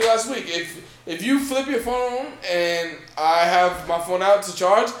 That's what I told you last week. If you flip your phone and I have my phone out to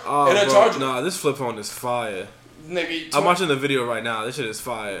charge, it'll charge it. Nah, this flip phone is fire. Nigga, I'm watching the video right now. This shit is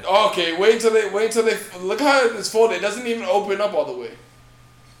fire. Okay, wait until they look how it's folded. It doesn't even open up all the way.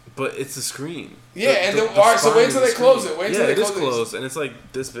 But it's a screen. Yeah, alright. So wait until they close it. Wait until they close it. It is closed, and it's like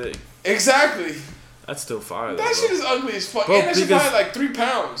this big. Exactly. That's still fire. That shit is ugly as fuck. Bro, and that shit probably like 3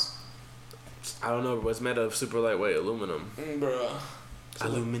 pounds. I don't know, but it's made of super lightweight aluminum. Bruh.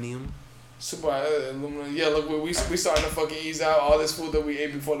 Aluminium. Super aluminum. Yeah, look, we starting to fucking ease out all this food that we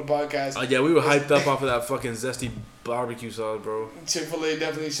ate before the podcast. Oh yeah, we were hyped up off of that fucking zesty barbecue sauce, bro. Chick-fil-A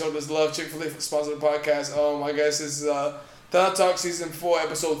definitely showed us love. Chick-fil-A sponsored the podcast. I guess this is Thought Talk season 4,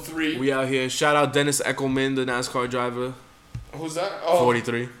 episode 3. We out here. Shout out Dennis Eckelman, the NASCAR driver. Who's that? Oh,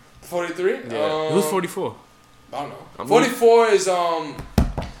 43. 43? Yeah. Who's 44? I don't know. 44 is Damn,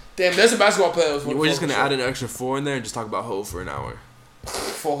 there's a basketball player. We're just gonna add an extra 4 in there and just talk about Hov for an hour.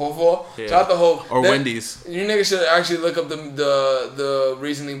 For Yeah. Shout out to Hov. Or Wendy's. You niggas should actually look up the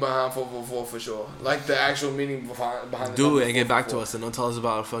reasoning behind 444 for sure. Like the actual meaning behind Do it and get back to us and don't tell us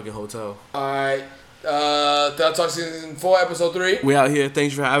about a fucking hotel. Alright. Thought Talk season 4, episode 3. We out here.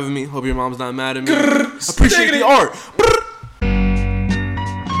 Thanks for having me. Hope your mom's not mad at me. Appreciate the art.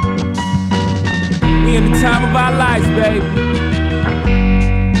 We in the time of our lives, baby.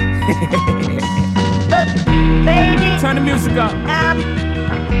 Baby, Turn the music up.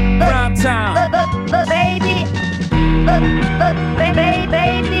 Prime time. baby,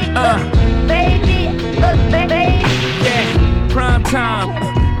 baby. Yeah, prime time.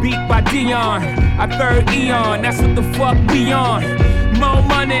 Beat by Dion. Our third eon. That's what the fuck we on. More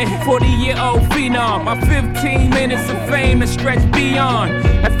money, 40-year-old phenom. My 15 minutes of fame that stretch beyond.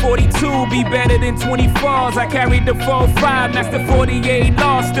 At 42, be better than 24s. I carried the 4-5, that's the 48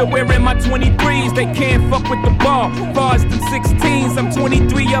 law. Still wearing my 23s, they can't fuck with the ball. Bars them 16s, I'm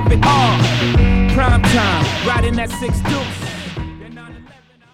 23 of it all. Prime time, riding that 6 deuce.